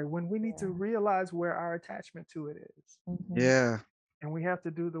this way, when we need to Yeah. realize where our attachment to it is. Hmm. Yeah. And we have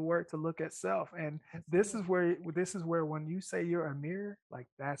to do the work to look at self. And That's this it. is where when you say you're a mirror, like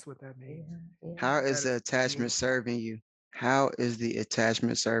that's what that means. Yeah. Yeah. How is That the is attachment beautiful. serving you? How is the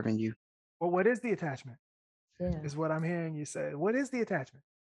attachment serving you? Well, what is the attachment? Yeah. Is what I'm hearing you say. What is the attachment?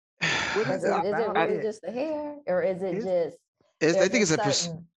 What is Because it is it about I, really it? just the hair, or is it Is just I there's think a it's a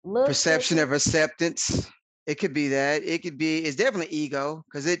certain look that perception you? of acceptance. It could be that. It could be, it's definitely ego.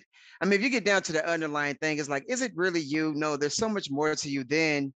 Because I mean, if you get down to the underlying thing, it's like, is it really you? No, there's so much more to you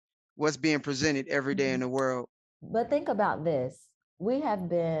than what's being presented every day in Mhm. the world. But think about this. We have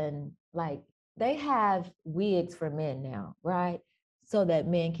been like, they have wigs for men now, right? So that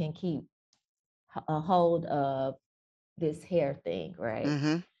men can keep a hold of this hair thing, right?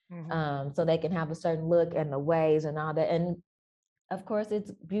 Mm-hmm. Mhm. So they can have a certain look and the waves and all that. And of course,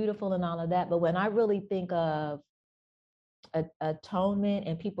 it's beautiful and all of that. But when I really think of atonement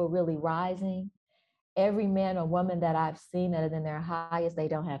and people really rising, every man or woman that I've seen that is in their highest, they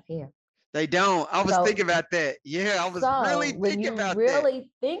don't have hair. They don't. I was thinking So, about that. Yeah, I was so really when thinking you about that.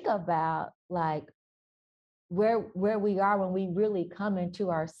 really think about like where we are when we really come into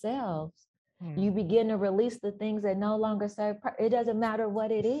ourselves, you Mm. begin to release the things that no longer serve. It doesn't matter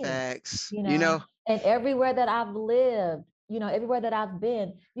what it is, Facts. you You know. know, And everywhere that I've lived, everywhere that I've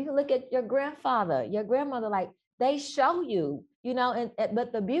been, you can look at your grandfather, your grandmother, like they show you,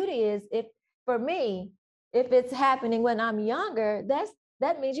 but the beauty is, if for me, if it's happening when I'm younger,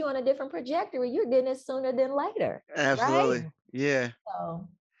 that means you're on a different trajectory. You're getting it sooner than later, right? absolutely. Mm. Yeah. So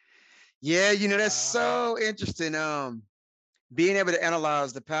Yeah, that's Wow. so interesting. Being able to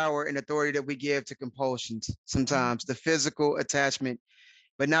analyze the power and authority that we give to compulsions, mm, sometimes the physical attachment,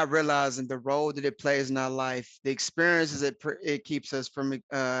 but not realizing the role that it plays in our life, the experiences it keeps us from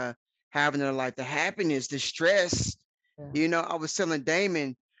having in our life, the happiness, the stress. yeah. I was telling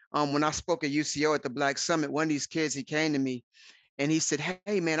Damon when I spoke at UCO at the Black Summit, one of these kids, he came to me and he said,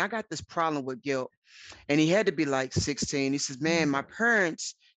 "Hey man, I got this problem with guilt." And he had to be like 16. He says, "Man, Mm. my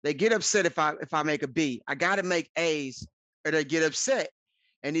parents, they get upset if I make a B. I got to make A's or they get upset."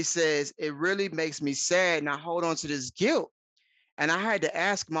 And he says, "It really makes me sad and I hold on to this guilt." And I had to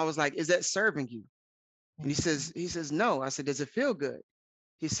ask him, I was like, "Is that serving you?" And he Mhm. says, he says, "No." I said, "Does it feel good?"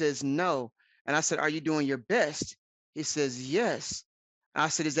 He says, "No." And I said, "Are you doing your best?" He says, "Yes." I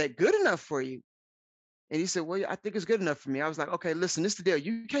said, "Is that good enough for you?" And he said, "Well, yeah, I think it's good enough for me." I was like, "Okay, listen, this is the deal.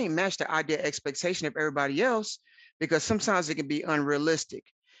 You can't match the idea expectation of everybody else because sometimes it can be unrealistic."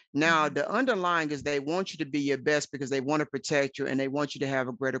 Now, Mhm. the underlying is they want you to be your best because they want to protect you and they want you to have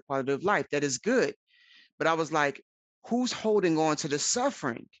a greater quality of life. That is good. But I was like, who's holding on to the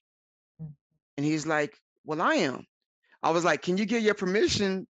suffering? Mm. And he's like, well, I am. I was like, can you give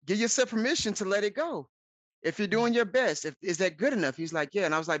yourself permission to let it go? If you're doing your best, if is that good enough? He's like, yeah.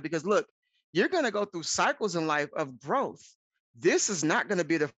 And I was like, because look, you're gonna go through cycles in life of growth. This is not gonna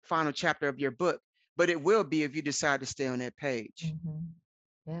be the final chapter of your book, but it will be if you decide to stay on that page. Mhm.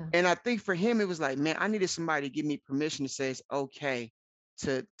 Yeah. And I think for him, it was like, man, I needed somebody to give me permission to say it's okay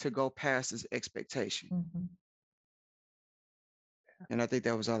to go past this expectation. Mhm. And I think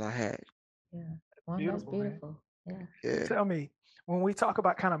that was all I had. Yeah. Well, that's Beautiful, man. beautiful. Yeah. Yeah. Tell me, when we talk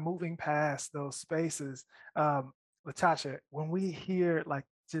about kind of moving past those spaces, LaTasha, when we hear like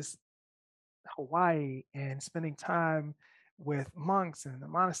just Hawaii and spending time with monks in the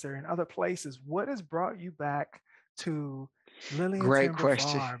monastery and other places, what has brought you back to Lillian Great Timber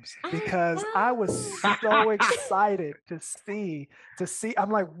question. Farms? I Because I was so know. excited to see. I'm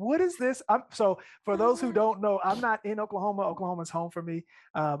like, what is this? So for those who don't know, I'm not in Oklahoma. Oklahoma's home for me.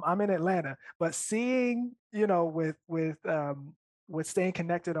 I'm in Atlanta, but seeing, with staying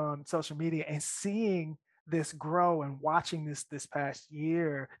connected on social media and seeing this grow and watching this past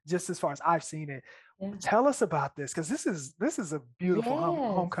year, just as far as I've seen it. Yeah. Tell us about this, because this is a beautiful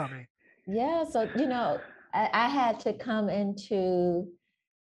Yes. homecoming. Yeah. So, I had to come into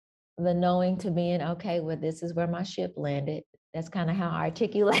the knowing to being okay, well, this is where my ship landed. That's kind of how I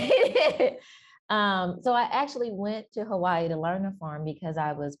articulate it. So I actually went to Hawaii to learn the farm because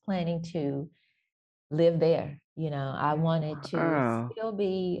I was planning to live there. I wanted to Oh, still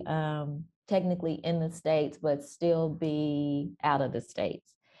be technically in the States, but still be out of the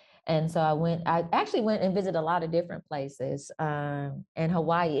States. And so I actually went and visited a lot of different places. And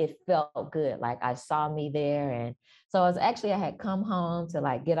Hawaii, it felt good. Like I saw me there. And so I had come home to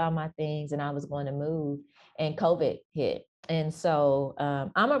like get all my things and I was going to move and COVID hit. And so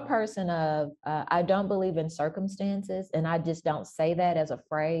I'm a person of, I don't believe in circumstances. And I just don't say that as a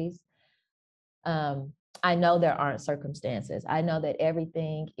phrase. um, I know there aren't circumstances. I know that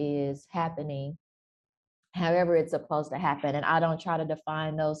everything is happening however it's supposed to happen. And I don't try to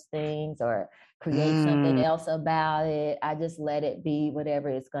define those things or create something mm, else about it. I just let it be whatever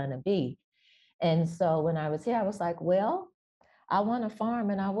it's going to be. And so when I was here, I was like, well, I want a farm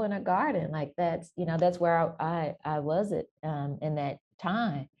and I want a garden. Like that's where I was at in that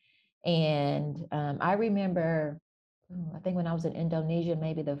time. And I remember, I think when I was in Indonesia,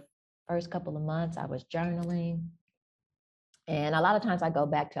 maybe the first couple of months, I was journaling. And a lot of times I go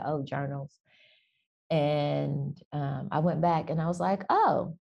back to old journals. And I went back and I was like,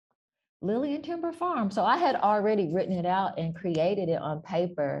 oh, Lily and Timber Farm. So I had already written it out and created it on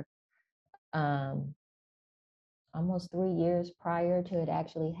paper um, almost 3 years prior to it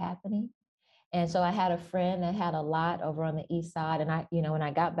actually happening. And so I had a friend that had a lot over on the east side. And when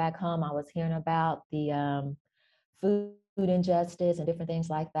I got back home, I was hearing about the food injustice and different things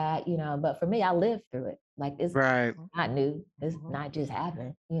like that. But for me, I lived through it. Like it's right. not new. It's Mhm. not just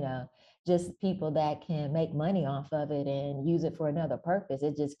happened. Just people that can make money off of it and use it for another purpose.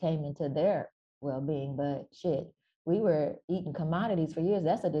 It just came into their well-being. But shit, we were eating commodities for years.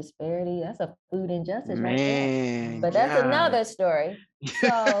 That's a disparity. That's a food injustice right there. Man, But that's God. another story.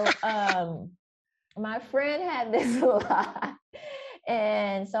 So my friend had this lot.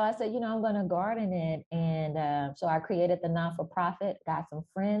 And so I said, I'm going to garden it. And so I created the non-for-profit, got some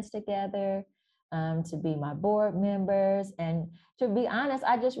friends together to be my board members. And to be honest,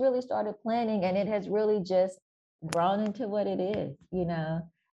 I just really started planning and it has really just grown into what it is.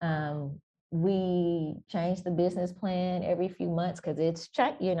 Um, we change the business plan every few months because it's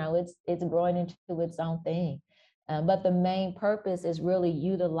growing into its own thing. But the main purpose is really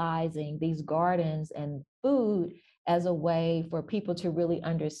utilizing these gardens and food as a way for people to really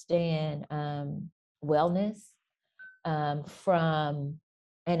understand wellness from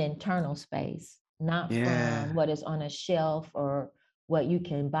an internal space, not Yeah. from what is on a shelf or what you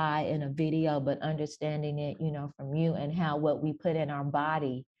can buy in a video, but understanding it, from you and how what we put in our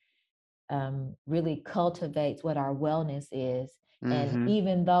body really cultivates what our wellness is. And Mm-hmm.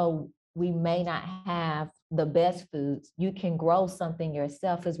 even though we may not have the best foods, you can grow something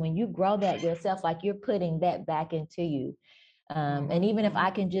yourself. Because when you grow that yourself, like you're putting that back into you. And even if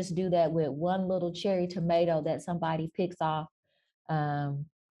I can just do that with one little cherry tomato that somebody picks off um,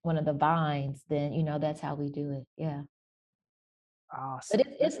 one of the vines, then that's how we do it. Yeah. But Awesome.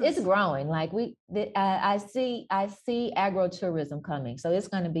 it's growing. Like I see agro-tourism coming, so it's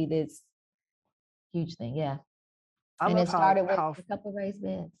going to be this huge thing. Yeah. I And love it how started with how a couple of raised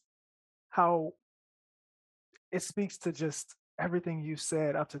beds. how it speaks to just everything you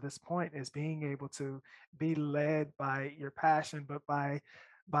said up to this point, is being able to be led by your passion, but by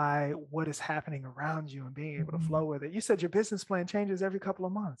what is happening around you and being able to Mhm. flow with it. You said your business plan changes every couple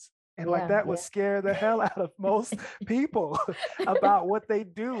of months. And like Yeah, that would yeah. scare the hell out of most people about what they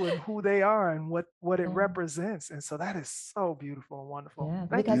do and who they are and what it Mhm. represents. And so that is so beautiful and wonderful. Yeah,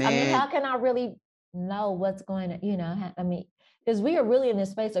 Thank you because for I mean, that. Man, how can I really know what's going to, I mean, because we are really in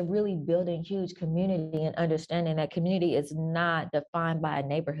this space of really building huge community and understanding that community is not defined by a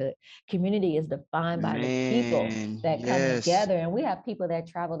neighborhood. Community is defined by the people man, that come yes. together. And we have people that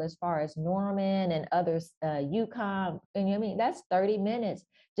travel as far as Norman and others, Yukon. And I mean, that's 30 minutes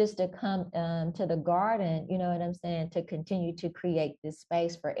just to come to the garden, you know what I'm saying, to continue to create this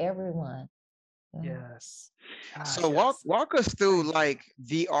space for everyone. Yeah. Yes. God, So yes. walk us through Thank you. like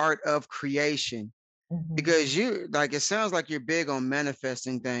the art of creation, Mhm. because you like, it sounds like you're big on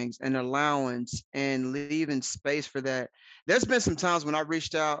manifesting things and allowance and leaving space for that. There's been some times when I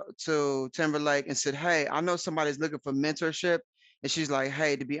reached out to Timberlake and said, hey, I know somebody's looking for mentorship, and she's like,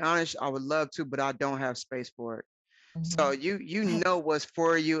 hey, to be honest, I would love to, but I don't have space for it. So Mhm. you know what's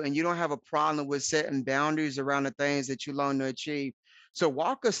for you, and you don't have a problem with setting boundaries around the things that you long to achieve. So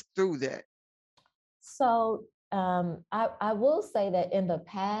walk us through that. So I will say that in the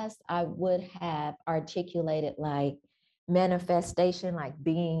past, I would have articulated like manifestation, like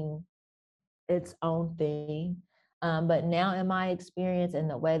being its own thing. But now, in my experience and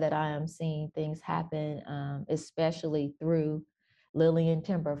the way that I am seeing things happen, especially through Lillian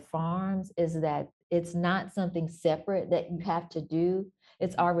Timber Farms, is that it's not something separate that you have to do,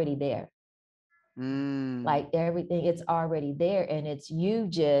 it's already there. Mm, Like everything, it's already there, and it's you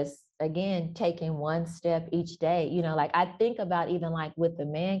just again taking one step each day. Like I think about even like with the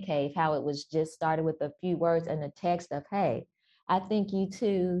man cave, how it was just started with a few words and a text of, hey, I think you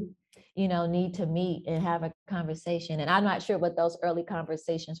two need to meet and have a conversation. And I'm not sure what those early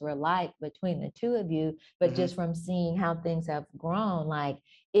conversations were like between the two of you, but hmm just from seeing how things have grown, like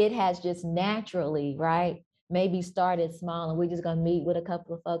it has just naturally, right, maybe started small and we're just gonna meet with a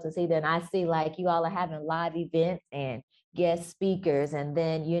couple of folks and see. Then I see like you all are having live events and guest speakers, and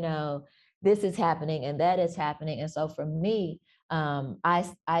then this is happening and that is happening. And so for me, I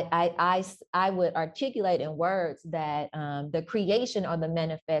would articulate in words that the creation or the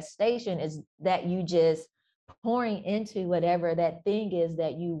manifestation is that you just pouring into whatever that thing is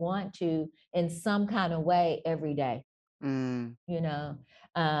that you want to in some kind of way every day. mm, you know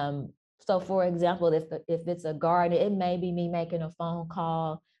um so for example, if it's a garden, it may be me making a phone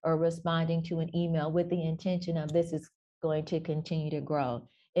call or responding to an email with the intention of this is going to continue to grow.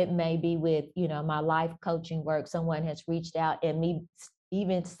 It may be with my life coaching work, someone has reached out and me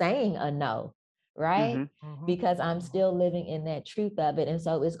even saying a no, right, hmm Mhm. because I'm Mhm. still living in that truth of it, and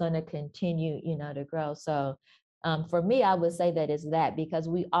so it's going to continue to grow. So for me, I would say that is that, because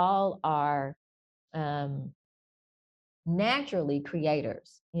we all are um naturally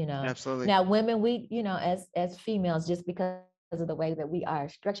creators. absolutely. Now women, we as females, just because of the way that we are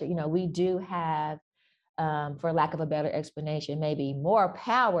structured, we do have for lack of a better explanation, maybe more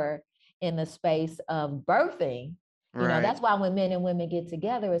power in the space of birthing. Right. That's why when men and women get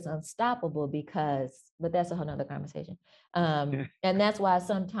together, it's unstoppable, because but that's a whole nother conversation. And that's why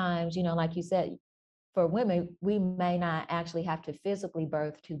sometimes, like you said, for women, we may not actually have to physically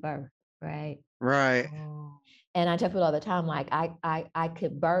birth to birth, right? Right. Mm. And I tell people all the time, like I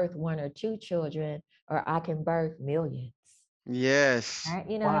could birth one or two children, or I can birth millions. Yes. Right?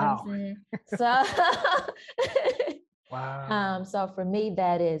 You know what I'm Wow. saying? So Wow. so for me,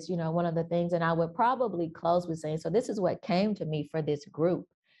 that is, one of the things. And I would probably close with saying, so this is what came to me for this group,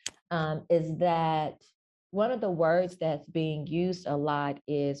 is that one of the words that's being used a lot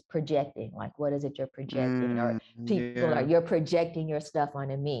is projecting. Like, what is it you're projecting? Or people are, Yeah. you're projecting your stuff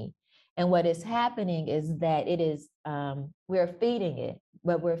onto me. And what is happening is that it is, we're feeding it,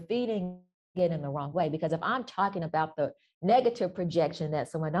 but we're feeding it in the wrong way. Because if I'm talking about the negative projection that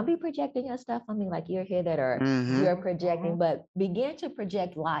someone, don't be projecting your stuff on me like you're here, that, or hmm you're Mhm. projecting, Mhm. but begin to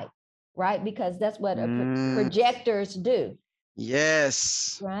project light, right? Because that's what Mm, projectors do,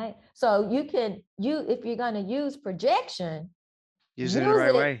 yes. right? So if you're going to use projection, Use it in the use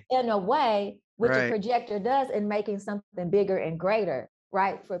right it way. in a way which a Right. projector does in making something bigger and greater,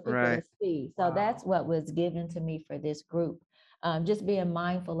 right, for people to Right. see. So that's Wow. what was given to me for this group. Just being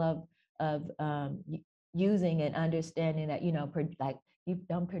mindful of using and understanding that, like, you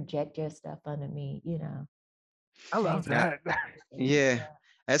don't project your stuff onto me, I love That, transfer. that. yeah.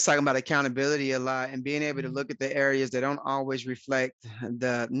 That's talking about accountability a lot, and being able to Mhm. look at the areas that don't always reflect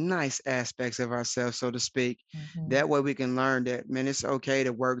the nice aspects of ourselves, so to speak. Mhm. That way we can learn that, man, it's okay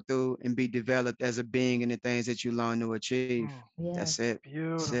to work through and be developed as a being in the things that you long to achieve. Mm. That's Yes. it.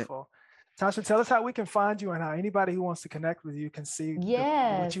 That's it. Beautiful. Tasha, tell us how we can find you and how anybody who wants to connect with you can see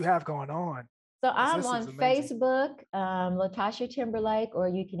what you Yes. have going on. So This I'm is on amazing. Facebook, LaTasha Timberlake, or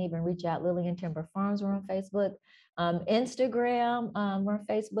you can even reach out. Lily and Timber Farms, we're on Facebook. Instagram, we're on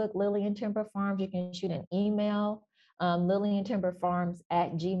Facebook, Lily and Timber Farms. You can shoot an email,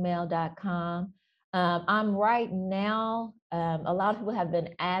 lilyandtimberfarms@gmail.com. I'm right now, a lot of people have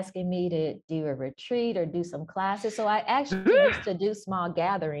been asking me to do a retreat or do some classes. So I actually used to do small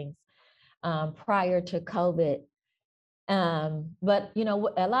gatherings prior to COVID. But you know,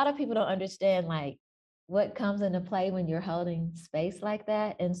 a lot of people don't understand like what comes into play when you're holding space like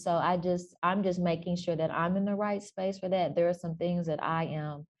that. And so I'm just making sure that I'm in the right space for that. There are some things that I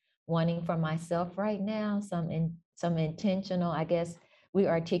am wanting for myself right now, some intentional, I guess we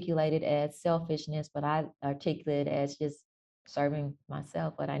articulate it as selfishness, but I articulate it as just serving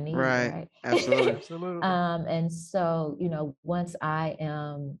myself what I need, Right. right? Absolutely. Absolutely. And so, you know, once I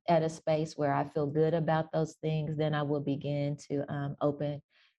am at a space where I feel good about those things, then I will begin to open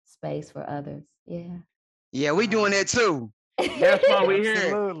space for others. Yeah. Yeah, we doing that too. That's why we here.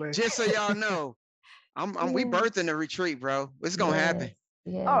 Absolutely. Just so y'all know, we Yeah. birthing the retreat, bro. It's gonna Yes. happen.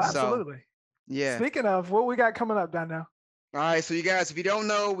 Oh, Yes. So absolutely. yeah. Speaking of, what we got coming up, Donnell? All right, so you guys, if you don't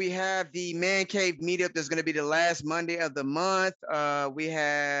know, we have the Man Cave meetup that's going to be the last Monday of the month. We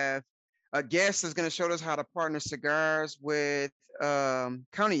have a guest that's going to show us how to partner cigars with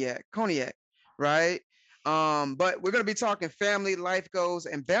cognac, right? But we're going to be talking family, life goals,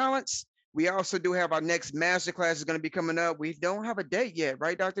 and balance. We also do have our next masterclass is going to be coming up. We don't have a date yet,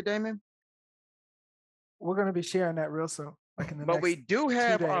 right, Dr. Damon? We're going to be sharing that real soon, like in the But we next do 2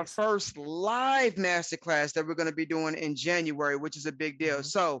 have our days. first live masterclass that we're going to be doing in January, which is a big deal. Mhm.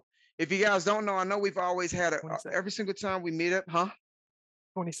 So if you guys don't know, I know we've always had 22nd. every single time we meet up, huh?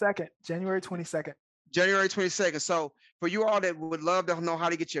 22nd, January 22nd. January 22nd. So for you all that would love to know how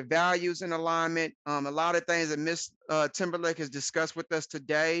to get your values in alignment, a lot of things that Miss Timberlake has discussed with us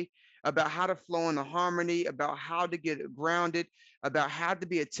today about how to flow into harmony, about how to get grounded, about how to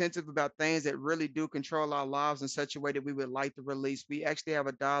be attentive about things that really do control our lives in such a way that we would like to release. We actually have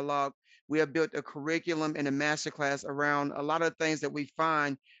a dialogue. We have built a curriculum and a masterclass around a lot of things that we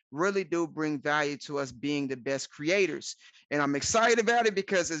find really do bring value to us being the best creators. And I'm excited about it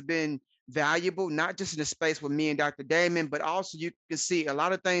because it's been valuable, not just in the space with me and Dr. Damon, but also you can see a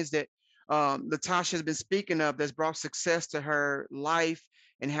lot of things that LaTasha has been speaking of that's brought success to her life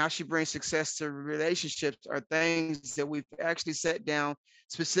and how she brings success to relationships are things that we've actually set down,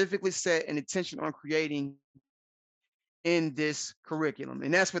 specifically set an intention on creating in this curriculum.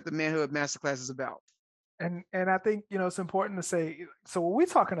 And that's what the Manhood Masterclass is about. And I think, it's important to say, so what we're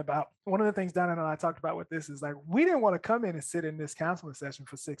talking about, one of the things Donna and I talked about with this is like, we didn't want to come in and sit in this counseling session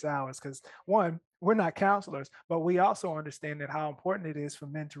for 6 hours because, one, we're not counselors, but we also understand that how important it is for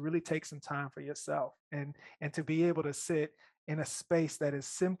men to really take some time for yourself and to be able to sit in a space that is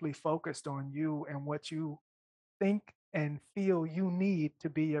simply focused on you and what you think and feel you need to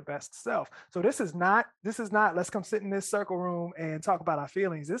be your best self. So this is not let's come sit in this circle room and talk about our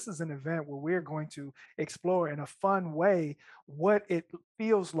feelings. This is an event where we're going to explore in a fun way what it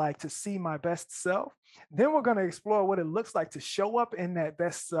feels like to see my best self. Then we're going to explore what it looks like to show up in that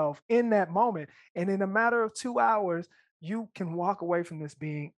best self in that moment. And in a matter of 2 hours, you can walk away from this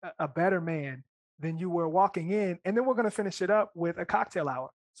being a better man than you were walking in. And then we're going to finish it up with a cocktail hour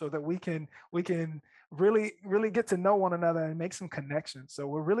so that we can really get to know one another and make some connections. So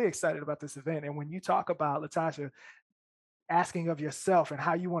we're really excited about this event. And when you talk about, LaTasha, asking of yourself and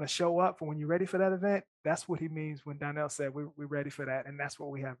how you want to show up for when you're ready for that event, that's what he means when Donnell said we're ready for that. And that's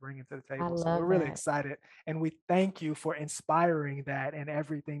what we have bringing to the I table. So we're love really that. excited. And we thank you for inspiring that and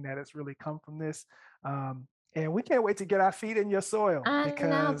everything that has really come from this. And we can't wait to get our feet in your soil I know.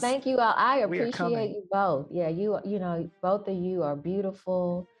 because Thank you all. I we are appreciate coming. you both. Yeah, you know, both of you are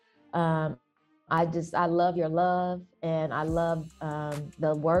beautiful. I love your love, and I love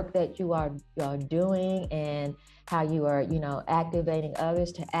the work that you're doing, and how you are, you know, activating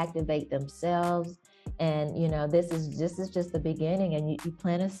others to activate themselves. And you know, this is just the beginning, and you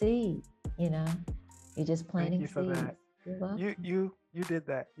plant a seed. You know, you're just Thank planting you for seeds. that. You're welcome. You did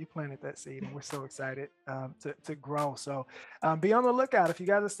that. You planted that seed, and we're so excited to grow. So be on the lookout. If you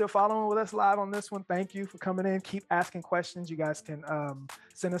guys are still following with us live on this one, thank you for coming in. Keep asking questions. You guys can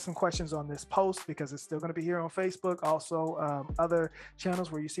send us some questions on this post because it's still going to be here on Facebook. Also, other channels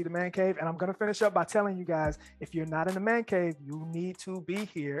where you see the Man Cave. And I'm going to finish up by telling you guys, if you're not in the Man Cave, you need to be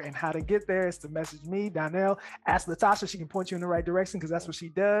here. And how to get there is to message me, Donnell. Ask LaTasha. She can point you in the right direction because that's what she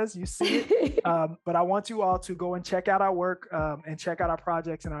does. You see it. But I want you all to go and check out our work and check out our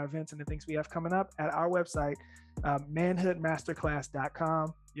projects and our events and the things we have coming up at our website,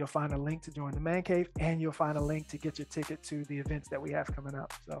 manhoodmasterclass.com. You'll find a link to join the Man Cave, and you'll find a link to get your ticket to the events that we have coming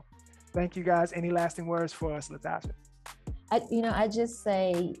up. So Thank you guys. Any lasting words for us, LaTasha? I just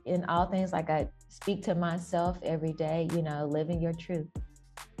say in all things, like I speak to myself every day, living your truth.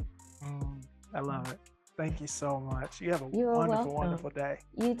 I love it. Thank you so much. You have a You're wonderful, welcome. wonderful day.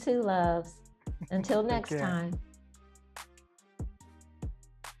 You too, loves. Until Take next care. time.